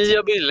skratta gott. Om ni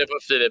har bilder på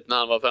Filip när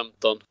han var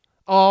 15.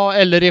 Ja,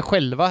 eller er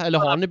själva, eller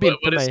har ni bild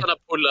på mig? Var det sådana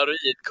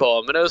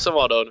polaroidkameror som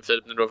var då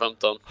Filip när du var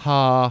 15?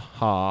 Ha,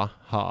 ha,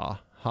 ha,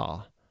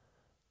 ha.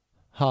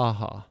 Ha,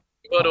 ha.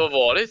 Vadå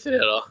var det till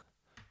det då?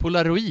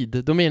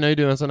 Polaroid, då menar ju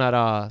du en sån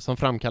här som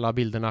framkallar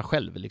bilderna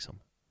själv liksom.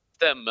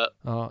 Stämmer.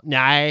 Ja,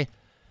 nej.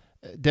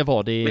 Det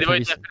var det. Men det var ju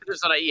definitivt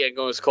sådana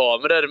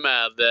engångskameror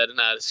med den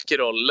här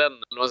scrollen,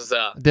 eller vad ska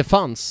jag säga.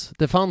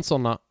 Det fanns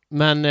sådana.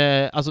 Men,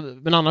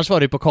 men annars var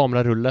det ju på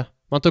kamerarulle.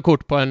 Man tog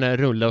kort på en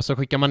rulle och så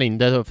skickar man in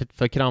det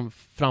för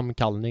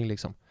framkallning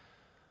liksom.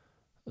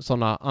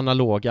 Sådana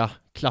analoga,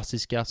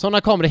 klassiska.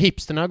 Sådana kameror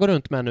hipsterna går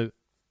runt med nu.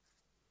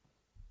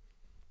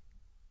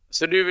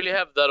 Så du vill ju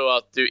hävda då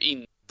att du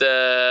inte,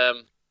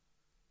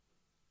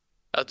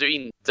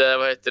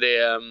 vad heter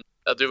det,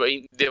 att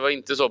det var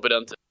inte så på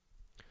den tiden?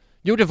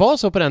 Jo, det var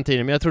så på den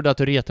tiden, men jag trodde att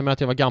du retade mig att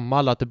jag var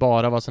gammal, att det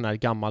bara var sån här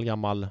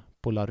gammal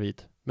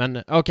polaroid.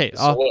 Men okej,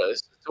 ja.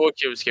 Så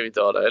kul ska vi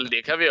inte ha det. Eller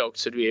det kan vi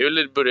också.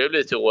 Du börjar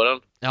bli till åren.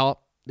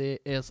 Ja, det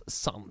är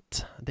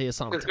sant. Det är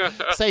sant.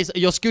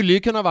 Jag skulle ju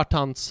kunna varit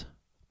hans...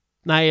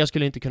 Nej, jag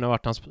skulle inte kunna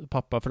varit hans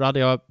pappa, för då hade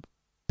jag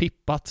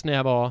pippat när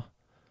jag var...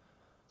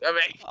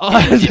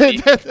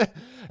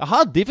 Jag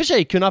hade i och för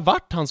sig kunnat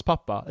varit hans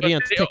pappa,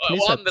 rent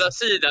tekniskt sett. Å andra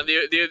sidan,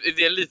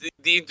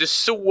 det är inte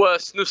så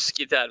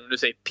snuskigt här när du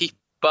säger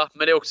pippa,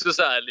 men det är också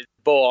så här lite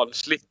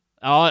barnsligt.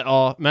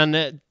 Ja, men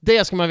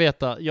det ska man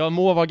veta. Jag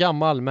må vara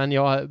gammal, men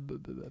jag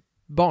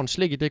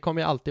barnslig, det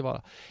kommer jag alltid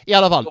vara. I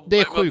alla fall, det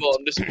är sjukt.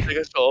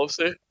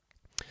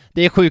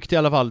 Det är sjukt i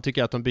alla fall,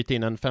 tycker jag, att de byter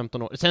in en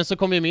 15 år. Sen så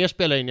kommer ju mer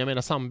spela in, jag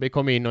menar Sambi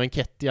kom in och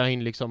Enketia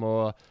in liksom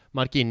och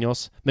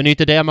Marquinhos. Men det är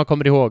inte det man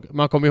kommer ihåg.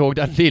 Man kommer ihåg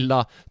den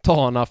lilla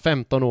Tana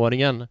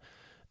 15-åringen.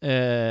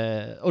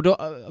 Och då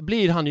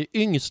blir han ju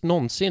yngst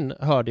någonsin,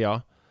 hörde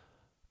jag.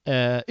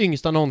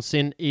 Yngsta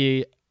någonsin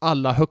i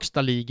alla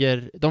högsta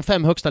ligor, de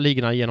 5 högsta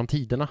ligorna genom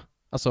tiderna.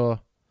 Alltså,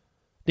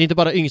 det är inte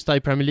bara yngsta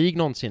i Premier League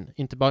någonsin,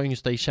 inte bara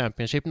yngsta i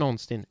Championship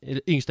någonsin,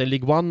 yngsta i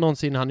League 1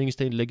 någonsin, han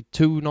yngsta i League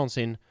 2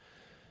 någonsin.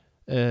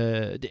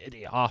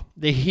 Det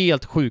är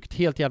helt sjukt,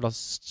 helt jävla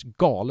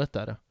galet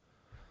är det.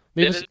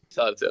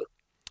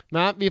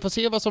 Men vi får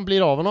se vad som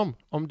blir av honom,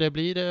 om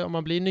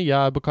man blir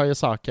nya Bukayo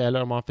Saka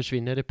eller om han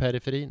försvinner i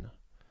periferin.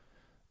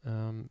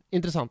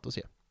 Intressant att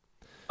se.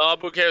 Ja,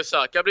 Bukayo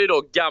Saka blir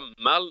då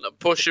gammal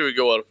på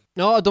 20 år.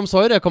 Ja, de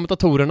sa ju det,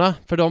 kommentatorerna,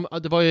 för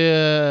det var ju...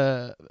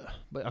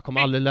 Jag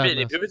kommer aldrig lära mig.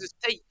 Du behöver inte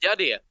säga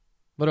det.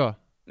 Vadå?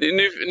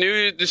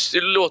 Nu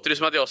låter det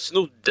som att jag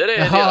snodde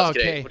deras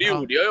grej. Och det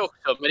gjorde jag ju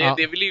också, men det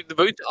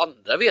behöver ju inte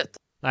andra veta.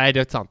 Nej, det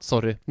är sant,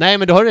 sorry. Nej,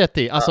 men du har rätt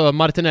i. Alltså,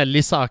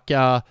 Martinelli,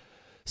 Saka,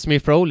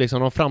 Smith Rowe,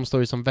 liksom, de framstår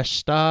ju som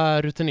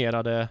värsta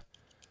rutinerade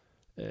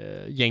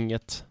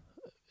gänget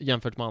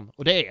jämfört med han.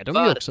 Och det är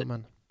de ju också,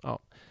 men ja,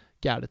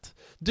 galet.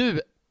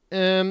 Du,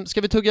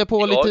 ska vi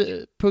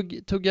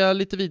tugga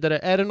lite vidare?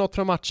 Är det något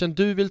från matchen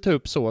du vill ta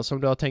upp så,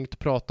 som du har tänkt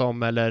prata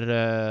om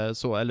eller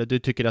så? Eller du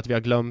tycker att vi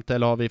har glömt,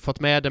 eller har vi fått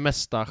med det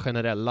mesta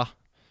generella?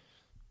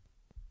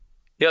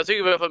 Jag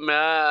tycker vi har fått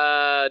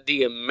med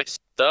det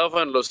mesta,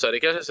 för ändå så det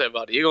kanske jag säger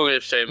varje gång i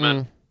och för sig,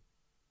 men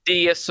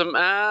det som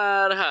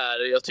är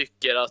här, jag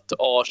tycker att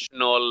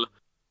Arsenal,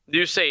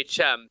 du säger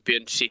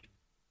Championship,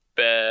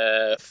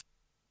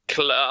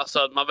 alltså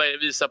att man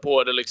visar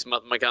på det liksom,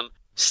 att man kan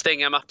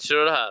stänga matcher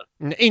och det här.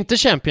 Inte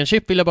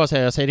Championship vill jag bara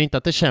säga. Jag säger inte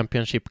att det är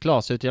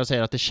Championship-klass, utan jag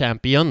säger att det är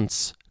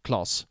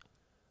Champions-klass.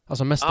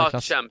 Alltså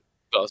mästarklass. Ja,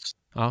 Champions-klass.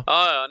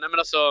 Ja, nej men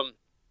alltså...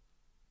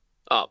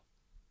 Ja.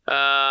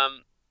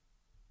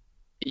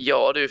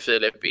 Ja du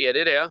Filip, är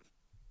det det?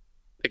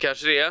 Det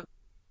kanske det är.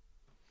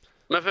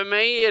 Men för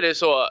mig är det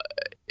så...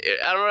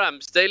 Aaron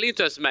Ramsdale är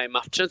inte ens med i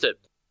matchen typ.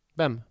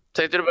 Vem?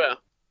 Tänkte du börja?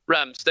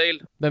 Ramsdale.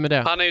 Vem är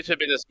det? Han är ju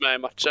typ inte ens med i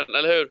matchen,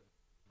 eller hur?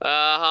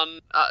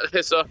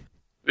 Så...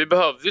 Vi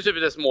behövde ju typ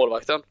inte ens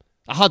målvakten.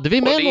 Hade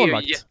vi med en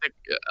målvakt?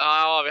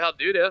 Ja, vi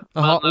hade ju det.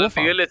 Aha, men det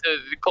är ju lite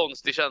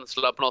konstig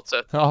känsla på något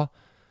sätt. Ja.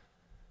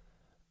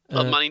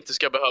 Att man inte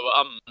ska behöva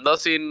använda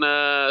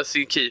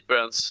sin keeper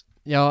ens.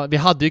 Ja, vi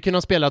hade ju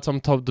kunnat spela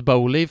som Todd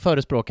Bowley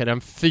förespråkade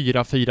en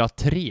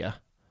 4-4-3.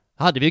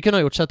 Hade vi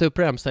kunnat sätta upp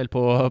Ramsdale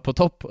på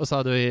topp, och så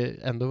hade vi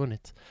ändå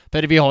vunnit.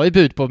 För vi har ju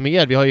bud på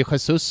mer. Vi har ju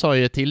Jesus har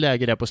ju ett till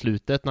läge där på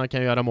slutet när han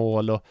kan göra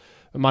mål, och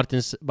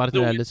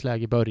Martinellis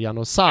läge i början,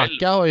 och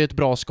Saka har ju ett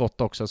bra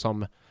skott också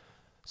som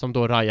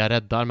då Raya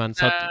räddar, men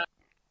så att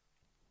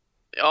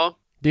ja,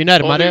 det är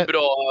närmare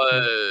bra,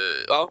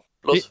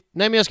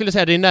 nej, men jag skulle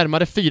säga det är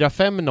närmare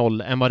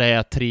 4-5-0 än vad det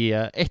är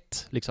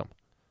 3-1 liksom.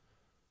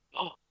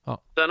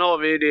 Ja. Sen har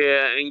vi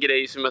en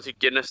grej som jag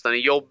tycker nästan är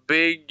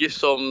jobbig,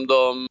 som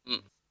de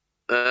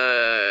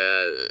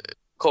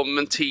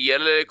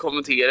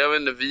kommenterar, jag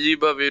vet inte, vi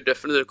behöver ju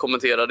definitivt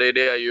kommentera det.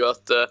 Det är ju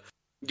att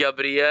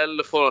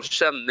Gabriel får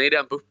känna i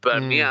den på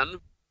uppvärmningen.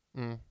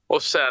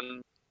 Och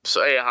sen så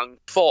är han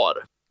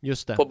kvar.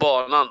 Just det. På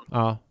banan.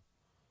 Ja.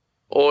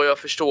 Och jag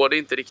förstår det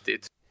inte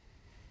riktigt.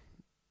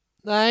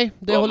 Nej,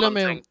 det vad håller jag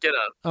man med om. tänker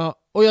där. Ja,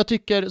 och jag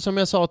tycker, som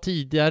jag sa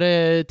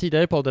tidigare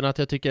i podden, att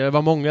jag tycker det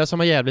var många som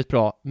var jävligt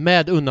bra,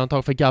 med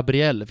undantag för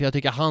Gabriel, för jag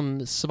tycker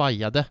han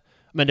svajade.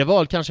 Men det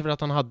var kanske för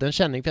att han hade en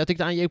känning, för jag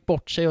tyckte han gick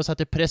bort sig och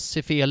satte press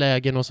i fel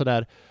lägen och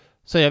sådär.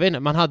 Så jag vet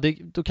inte,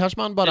 då kanske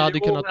man bara hade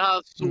kunnat...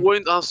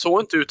 Han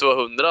såg inte ut att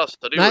vara 100,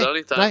 så det gjorde han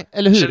inte. Nej,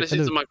 eller hur? Det kändes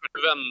inte som man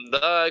kunde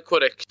vända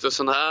korrekt och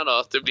sån här då,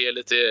 att det blev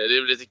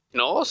lite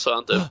knas och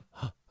han typ.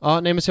 Ja,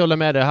 nej men så jag håller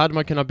med det. Hade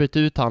man kunnat byta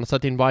ut han,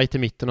 satt in White i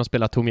mitten och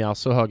spela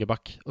Tomiyasu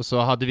högerback. Och så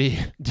hade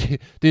vi... Det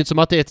är inte som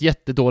att det är ett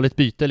jättedåligt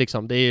byte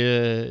liksom. Det är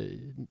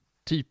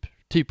ju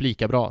typ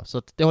lika bra. Så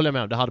att det håller jag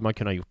med om. Det hade man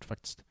kunnat gjort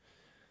faktiskt.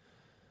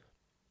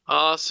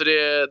 Ja, så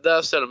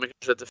där ställer man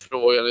kanske lite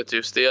frågan lite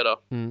just det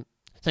då. Mm.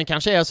 Sen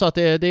kanske är så att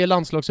det är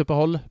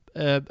landslagsuppehåll.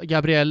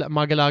 Gabriel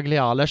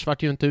Magalagliales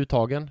vart ju inte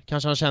uttagen.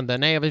 Kanske han kände,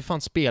 nej jag vill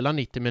fan spela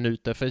 90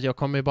 minuter för jag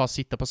kommer ju bara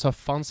sitta på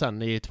soffan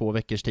sen i 2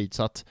 veckors tid.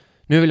 Så att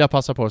nu vill jag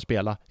passa på att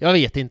spela. Jag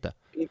vet inte.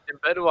 Inte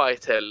Ben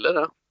White heller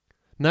då?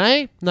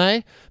 Nej,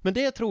 men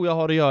det tror jag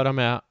har att göra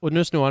med, och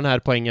nu snor den här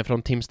poängen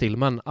från Tim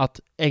Stillman, att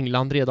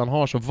England redan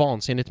har så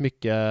vansinnigt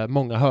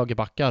många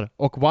högerbackar.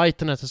 Och White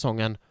den här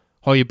säsongen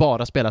har ju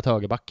bara spelat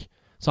högerback.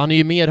 Så han är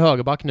ju mer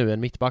högerback nu än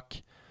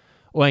mittback.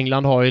 Och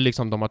England har ju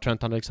liksom, de har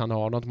Trent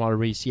Alexander-Arnold, de har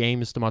Reece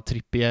James, de har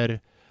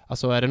Trippier.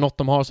 Alltså är det något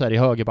de har så är det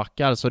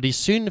högerbackar. Så det är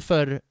synd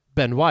för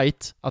Ben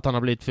White att han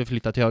har blivit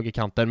förflyttad till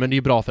högerkanten, men det är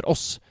ju bra för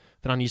oss.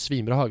 För han är ju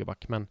svinbra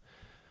högerback, men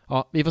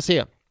ja, vi får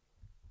se.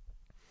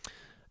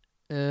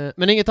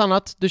 Men inget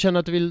annat du känner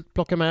att du vill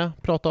plocka med,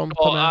 prata om?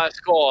 Ja,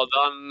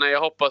 skadan. Jag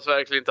hoppas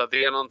verkligen inte att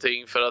det är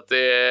någonting, för att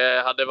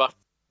det hade varit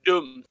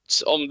dumt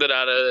om det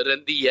där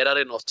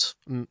renderar i något.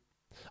 Mm.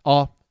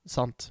 Ja,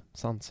 sant.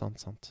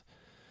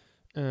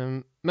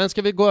 Men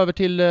ska vi gå över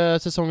till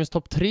säsongens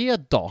topp 3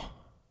 då?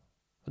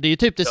 Det är ju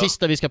typ det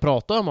sista vi ska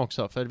prata om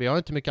också, för vi har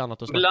inte mycket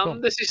annat att snacka om.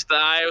 Bland det sista,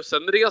 nej, och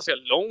sen är det ganska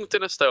långt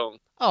till nästa gång.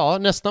 Ja,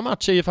 nästa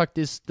match är ju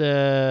faktiskt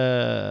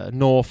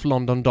North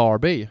London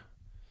Derby.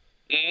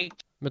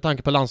 Med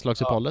tanke på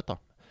landslagsuppehållet då.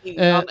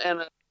 Det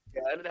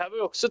här var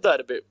ju också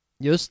derby.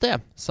 Just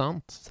det,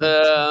 sant.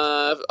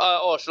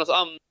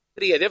 Arsenals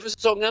tredje för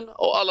säsongen,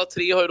 och alla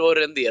 3 har ju då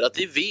renderat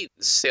i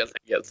vinst helt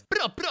enkelt.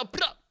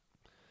 Bra!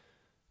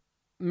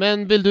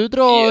 Men vill du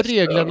dra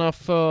reglerna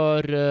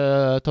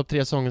för topp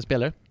 3 säsongens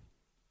spelare?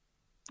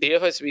 Det är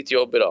faktiskt mitt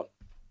jobb idag.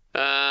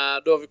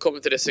 Då har vi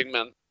kommit till det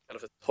segment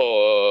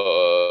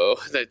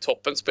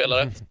toppens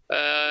spelare.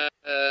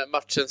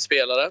 Matchens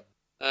spelare.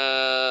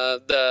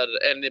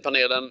 Där en i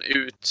panelen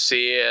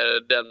utser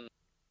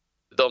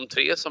de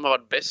 3 som har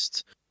varit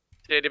bäst.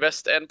 Tredje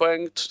bäst 1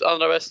 poäng,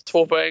 andra bäst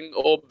 2 poäng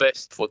och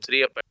bäst får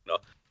 3 poäng då.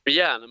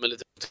 Gärna med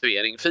lite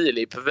motivering.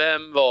 Filip,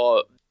 vem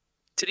var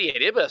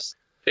tredje bäst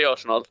i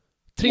Arsenal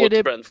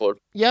mot Brentford?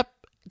 Japp,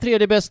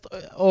 tredje bäst,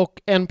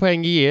 och 1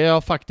 poäng ger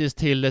jag faktiskt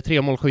till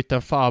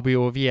 3-målskytten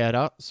Fabio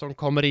Vieira som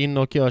kommer in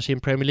och gör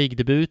sin Premier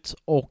League-debut,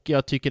 och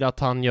jag tycker att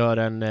han gör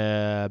en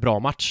bra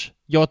match.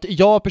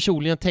 Jag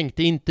personligen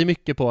tänkte inte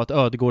mycket på att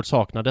Ödegaard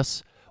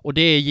saknades, och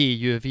det ger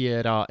ju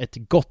Vieira ett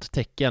gott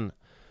tecken.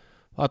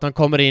 Att han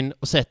kommer in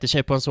och sätter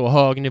sig på en så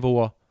hög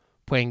nivå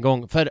på en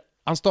gång. För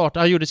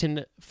han gjorde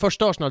sin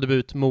första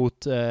Arsenal-debut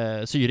mot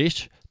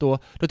Zürich. Då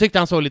tyckte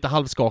han såg lite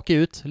halvskakig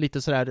ut.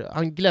 Lite sådär,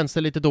 han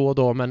glänste lite då och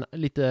då, men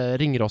lite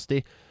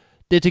ringrostig.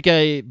 Det tycker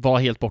jag var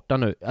helt borta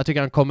nu. Jag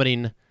tycker han kommer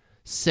in,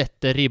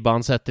 sätter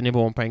ribban, sätter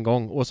nivån på en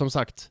gång. Och som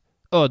sagt,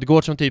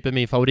 Ödegaard som typ är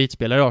min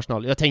favoritspelare i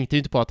Arsenal. Jag tänkte ju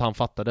inte på att han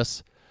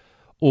fattades.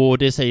 Och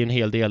det säger en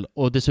hel del.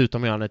 Och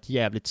dessutom gör han ett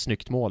jävligt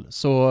snyggt mål.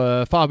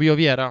 Så Fabio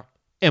Vieira,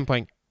 1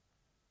 poäng.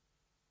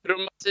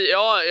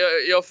 Ja,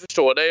 jag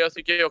förstår det. Jag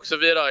tycker också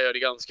Vieira gör det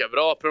ganska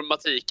bra.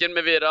 Problematiken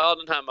med Vieira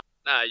den här matchen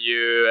är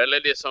ju,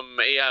 eller det som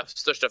är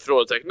största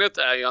frågetecknet,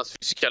 är ju hans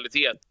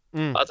fysikalitet.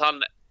 Att han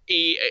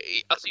är,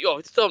 alltså jag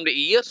vet inte om det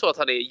är så att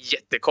han är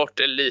jättekort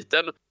eller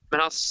liten, men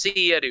han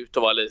ser ut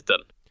att vara liten.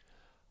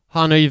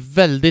 Han har ju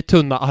väldigt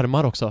tunna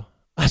armar också.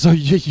 Alltså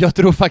jag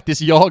tror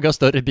faktiskt jag har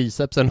större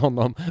biceps än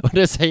honom, och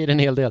det säger en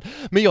hel del.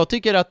 Men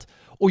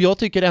jag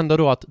tycker ändå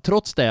då att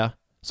trots det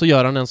så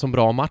gör han en så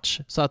bra match.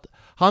 Så att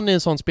han är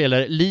en sån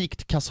spelare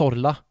likt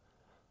Cazorla.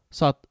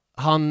 Så att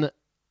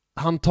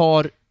han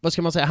tar, vad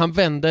ska man säga, han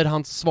vänder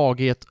hans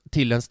svaghet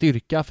till en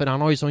styrka. För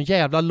han har ju sån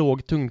jävla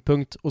låg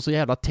tyngdpunkt och så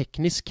jävla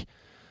teknisk.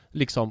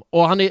 Liksom.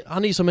 Och han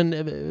är som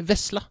en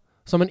vessla,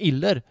 som en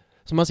iller.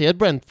 Som man ser att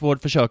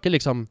Brentford försöker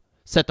liksom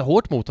sätta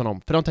hårt mot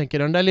honom. För de tänker,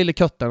 den där lilla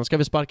kötten ska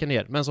vi sparka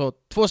ner. Men så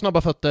 2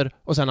 snabba fötter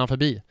och sen är han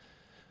förbi.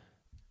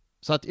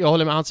 Så att jag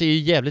håller med, han ser ju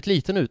jävligt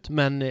liten ut.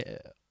 Men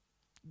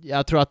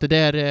jag tror att det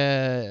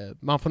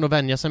där, man får nog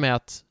vänja sig med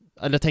att,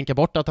 eller tänka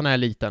bort att han är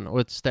liten,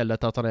 och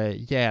istället att han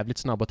är jävligt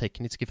snabb och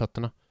teknisk i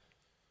fötterna.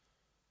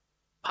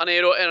 Han är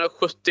ju då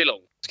 1,70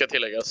 lång, ska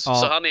tilläggas. Ja.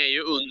 Så han är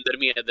ju under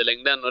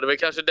medellängden, och det är väl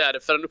kanske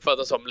därför han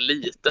uppfattas som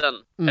liten,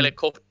 eller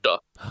kort då.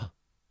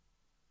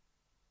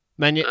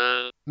 Men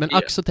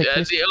ack så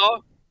teknisk.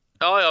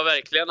 Ja,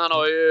 verkligen. Han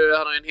har ju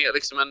en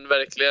hel,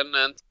 verkligen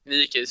en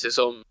teknik i sig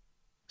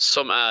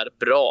som är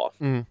bra.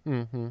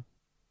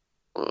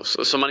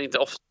 Som man inte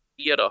ofta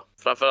ser då.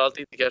 Framförallt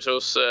inte kanske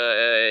hos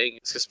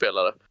engelska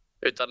spelare.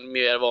 Utan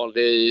mer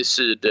vanlig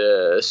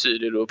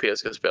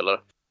sydeuropeiska spelare.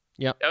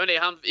 Ja. Ja, men är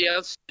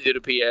han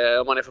sydeuropé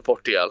om man är för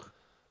Portugal?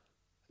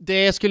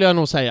 Det skulle jag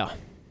nog säga.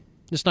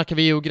 Nu snackar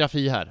vi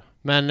geografi här.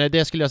 Men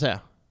det skulle jag säga.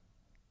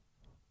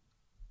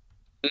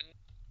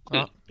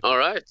 Ja. All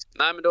right.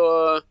 Nej, men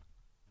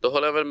då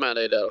håller jag väl med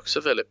dig där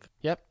också, Filip.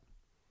 Ja.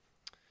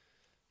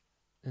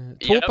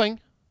 2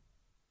 poäng.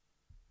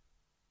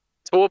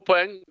 2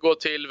 poäng går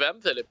till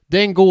vem, Filip?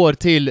 Den går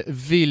till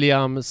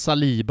William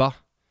Saliba.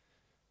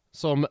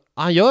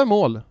 Han gör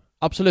mål,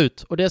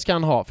 absolut. Och det ska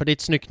han ha, för det är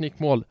ett snyggt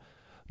nickmål.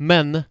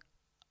 Men,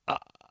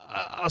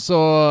 alltså...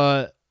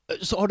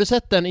 Så har du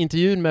sett den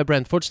intervjun med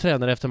Brentfords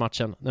tränare efter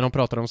matchen, när de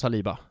pratar om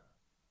Saliba?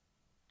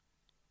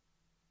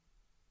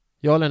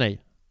 Ja eller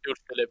nej?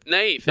 Filip.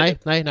 Nej,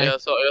 Filip. Nej.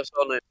 Jag sa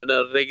nej, men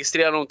den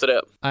registrerar nog inte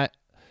det. Nej.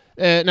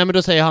 Nej, men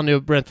då säger han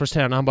ju, Brentfords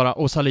tränare, han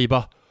bara,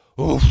 Saliba,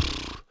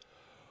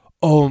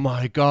 oh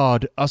my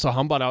god. Alltså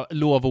han bara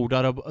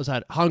lovordar och så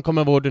här, han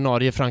kommer vara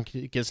ordinarie i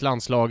Frankrikes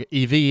landslag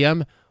i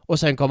VM och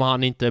sen kommer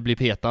han inte bli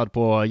petad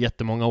på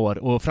jättemånga år.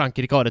 Och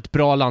Frankrike har ett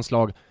bra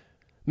landslag,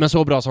 men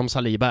så bra som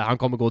Saliba är, han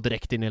kommer gå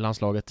direkt in i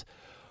landslaget.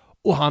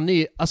 Och han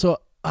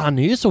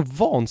är ju så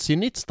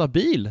vansinnigt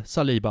stabil,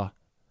 Saliba.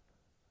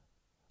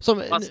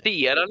 Man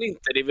ser han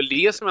inte, det är väl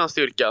det som är hans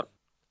styrka.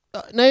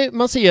 Nej,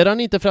 man ser han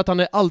inte för att han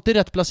är alltid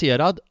rätt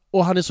placerad.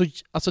 Och han är så,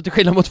 alltså till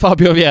skillnad mot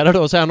Fabio Vieira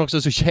då, så är han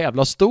också så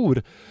jävla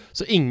stor.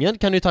 Så ingen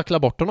kan ju tackla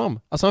bort honom.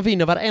 Alltså han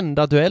vinner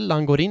varenda duell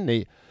han går in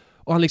i.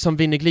 Och han liksom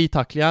vinner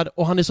glidtacklingar.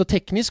 Och han är så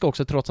teknisk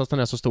också trots att han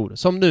är så stor.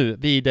 Som nu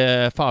vid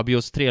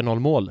Fabios 3-0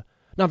 mål.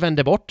 När han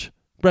vänder bort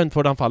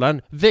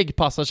Brentford-anfallaren,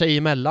 väggpassar sig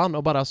emellan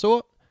och bara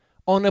så,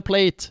 on a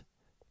plate.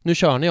 Nu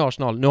kör ni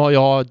Arsenal, nu har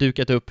jag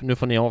dukat upp, nu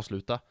får ni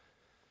avsluta.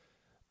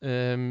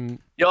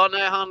 Ja,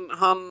 nej,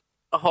 han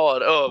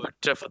har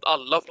överträffat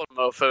alla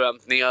former av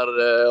förväntningar,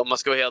 om man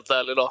ska vara helt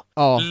ärlig då.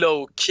 Ja.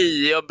 Low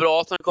key, ja,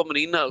 bra att han kommer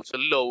in här också.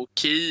 Low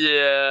key,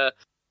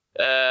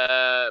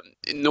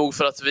 nog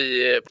för att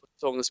vi på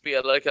säsongen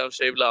spelare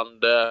kanske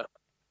ibland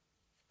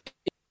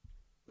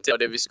inte gör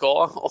det vi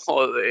ska och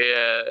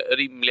är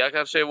rimliga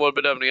kanske i våra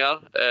bedömningar.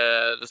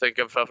 Det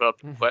tänker jag framförallt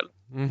på mig själv.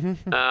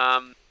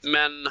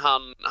 Men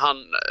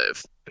han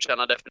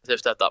förtjänar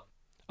definitivt detta.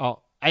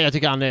 Ja, jag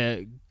tycker han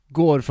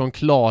går från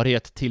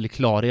klarhet till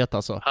klarhet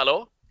alltså.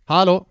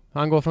 Hallå?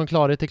 Han går från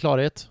klarhet till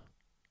klarhet.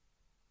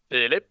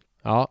 Filip?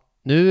 Ja,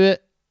 nu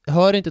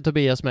hör inte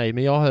Tobias mig,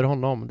 men jag hör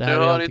honom. Det här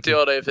nu hör inte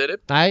jag dig,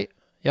 Filip. Nej,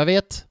 jag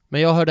vet,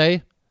 men jag hör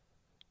dig.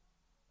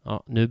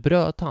 Ja, nu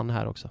bröt han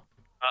här också.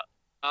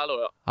 Hallå,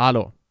 ja.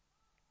 Hallå.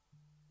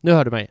 Nu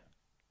hör du mig.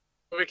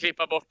 Får vi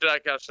klippa bort det där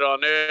kanske då.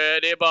 Nu,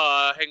 det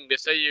bara hängde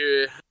sig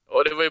ju.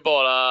 Och det var ju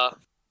bara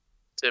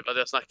typ att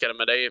jag snackade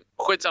med dig.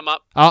 Skitsamma.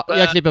 Ja,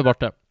 jag klipper bort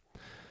det.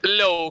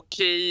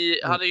 Low-key,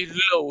 han är ju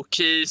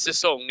low-key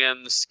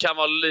säsongens, kan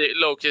vara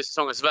low-key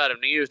säsongens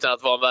värvning utan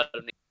att vara en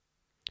värvning.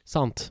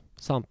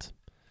 Sant.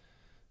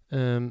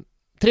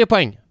 3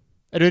 poäng.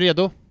 Är du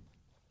redo?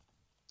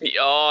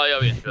 Ja,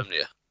 jag vet vem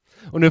det är.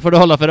 Och nu får du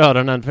hålla för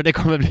öronen, för det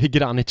kommer bli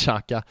Granit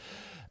Xhaka.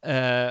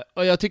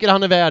 Och jag tycker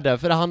han är värd det,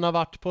 för han har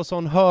varit på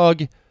sån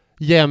hög,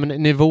 jämn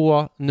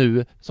nivå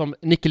nu, som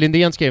Nicke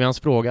Lindén skrev i hans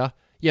fråga,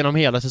 genom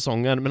hela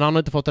säsongen, men han har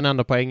inte fått en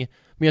enda poäng.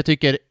 Men jag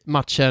tycker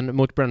matchen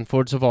mot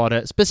Brentford så var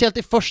det, speciellt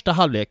i första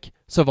halvlek,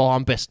 så var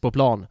han bäst på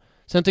plan.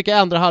 Sen tycker jag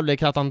andra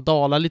halvlek att han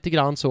dalar lite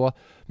grann så,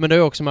 men det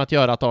är också med att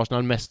göra att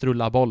Arsenal mest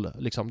rullar boll,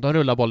 liksom. De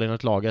rullar boll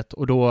enligt laget,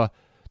 och då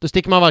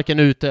sticker man varken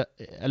ut,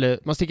 eller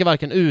man sticker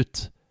varken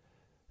ut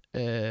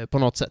på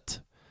något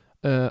sätt.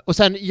 Och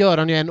sen gör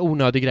han ju en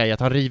onödig grej, att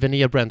han river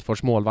ner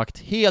Brentfords målvakt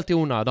helt i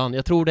onödan.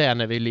 Jag tror det är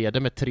när vi leder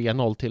med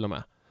 3-0 till och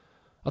med.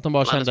 Att de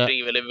bara kände...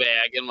 springer väl i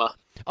vägen, va?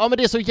 Ja, men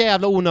det är så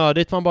jävla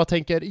onödigt. Man bara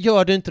tänker,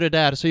 gör du inte det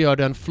där så gör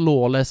du en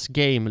flawless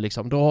game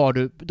liksom.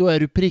 Då är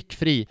du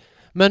prickfri.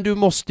 Men du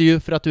måste ju,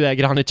 för att du är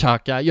Granit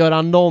Xhaka,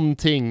 göra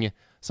någonting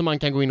som man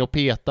kan gå in och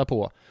peta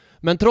på.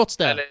 Men trots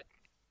det... Eller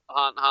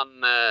han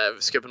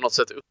ska på något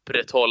sätt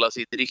upprätthålla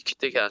sitt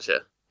rykte kanske.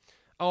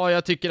 Ja,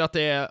 jag tycker att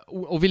det är...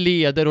 Och vi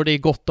leder och det är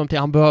gott om till.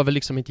 Han behöver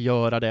liksom inte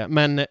göra det.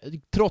 Men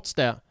trots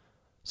det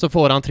så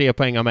får han 3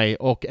 poäng av mig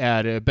och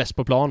är bäst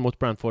på plan mot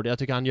Brentford. Jag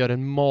tycker han gör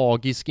en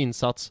magisk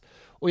insats.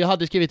 Och jag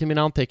hade skrivit i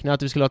mina anteckningar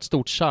att vi skulle ha ett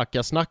stort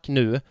Xhaka-snack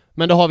nu.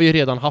 Men det har vi ju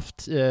redan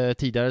haft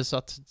tidigare, så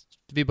att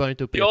vi bör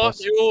inte upprepa oss.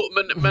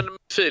 Men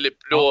Filip,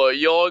 då,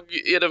 jag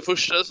är den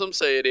första som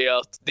säger det,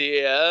 att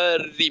det är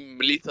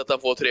rimligt att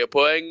han får 3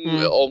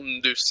 poäng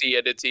om du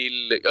ser det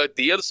till... Ja,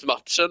 dels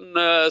matchen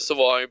så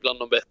var han ju bland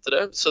de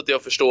bättre, så att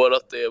jag förstår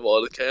att det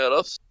valet kan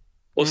göras.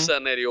 Och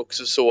sen är det ju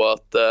också så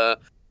att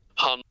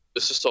han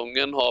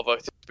säsongen har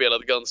faktiskt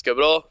spelat ganska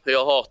bra.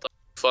 Jag hatar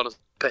fortfarande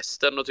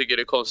pesten och tycker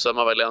det är konstigt att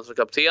man väljer han som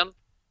kapten.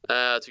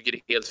 Jag tycker det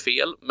är helt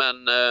fel, men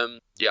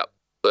ja,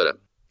 så är det.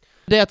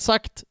 Det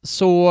sagt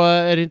så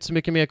är det inte så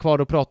mycket mer kvar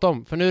att prata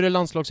om. För nu är det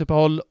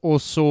landslagsuppehåll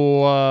och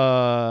så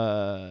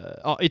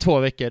i 2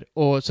 veckor.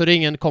 Och så är det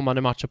ingen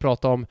kommande match att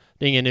prata om.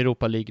 Det är ingen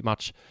Europa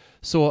League-match.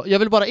 Så jag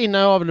vill bara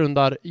innan jag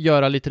avrundar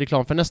göra lite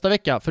reklam för nästa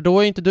vecka. För då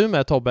är inte du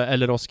med, Tobbe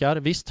eller Oskar.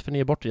 Visst, för ni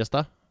är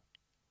bortresta.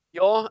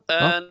 Ja,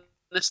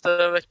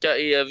 nästa vecka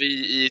är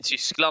vi i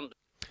Tyskland.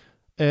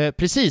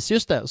 Precis,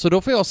 just det. Så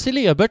då får jag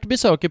celebert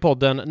besök i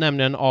podden,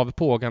 nämligen av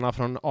pågarna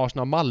från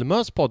Arsenal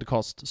Malmös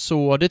podcast.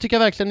 Så det tycker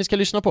jag verkligen ni ska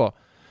lyssna på.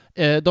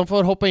 De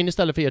får hoppa in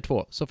istället för er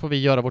 2, så får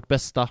vi göra vårt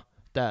bästa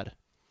där.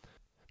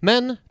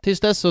 Men tills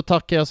dess så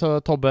tackar jag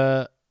så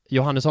Tobbe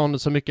Johannesson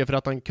så mycket för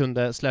att han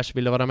kunde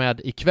ville vara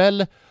med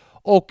ikväll.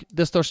 Och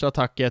det största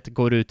tacket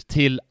går ut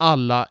till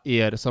alla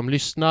er som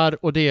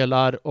lyssnar och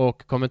delar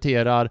och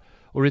kommenterar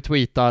och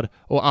retweetar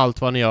och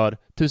allt vad ni gör.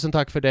 Tusen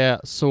tack för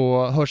det,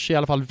 så hörs i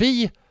alla fall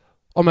vi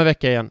om en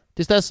vecka igen.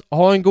 Tills dess,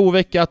 ha en god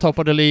vecka, top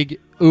of the league,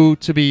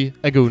 to be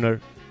a gooner.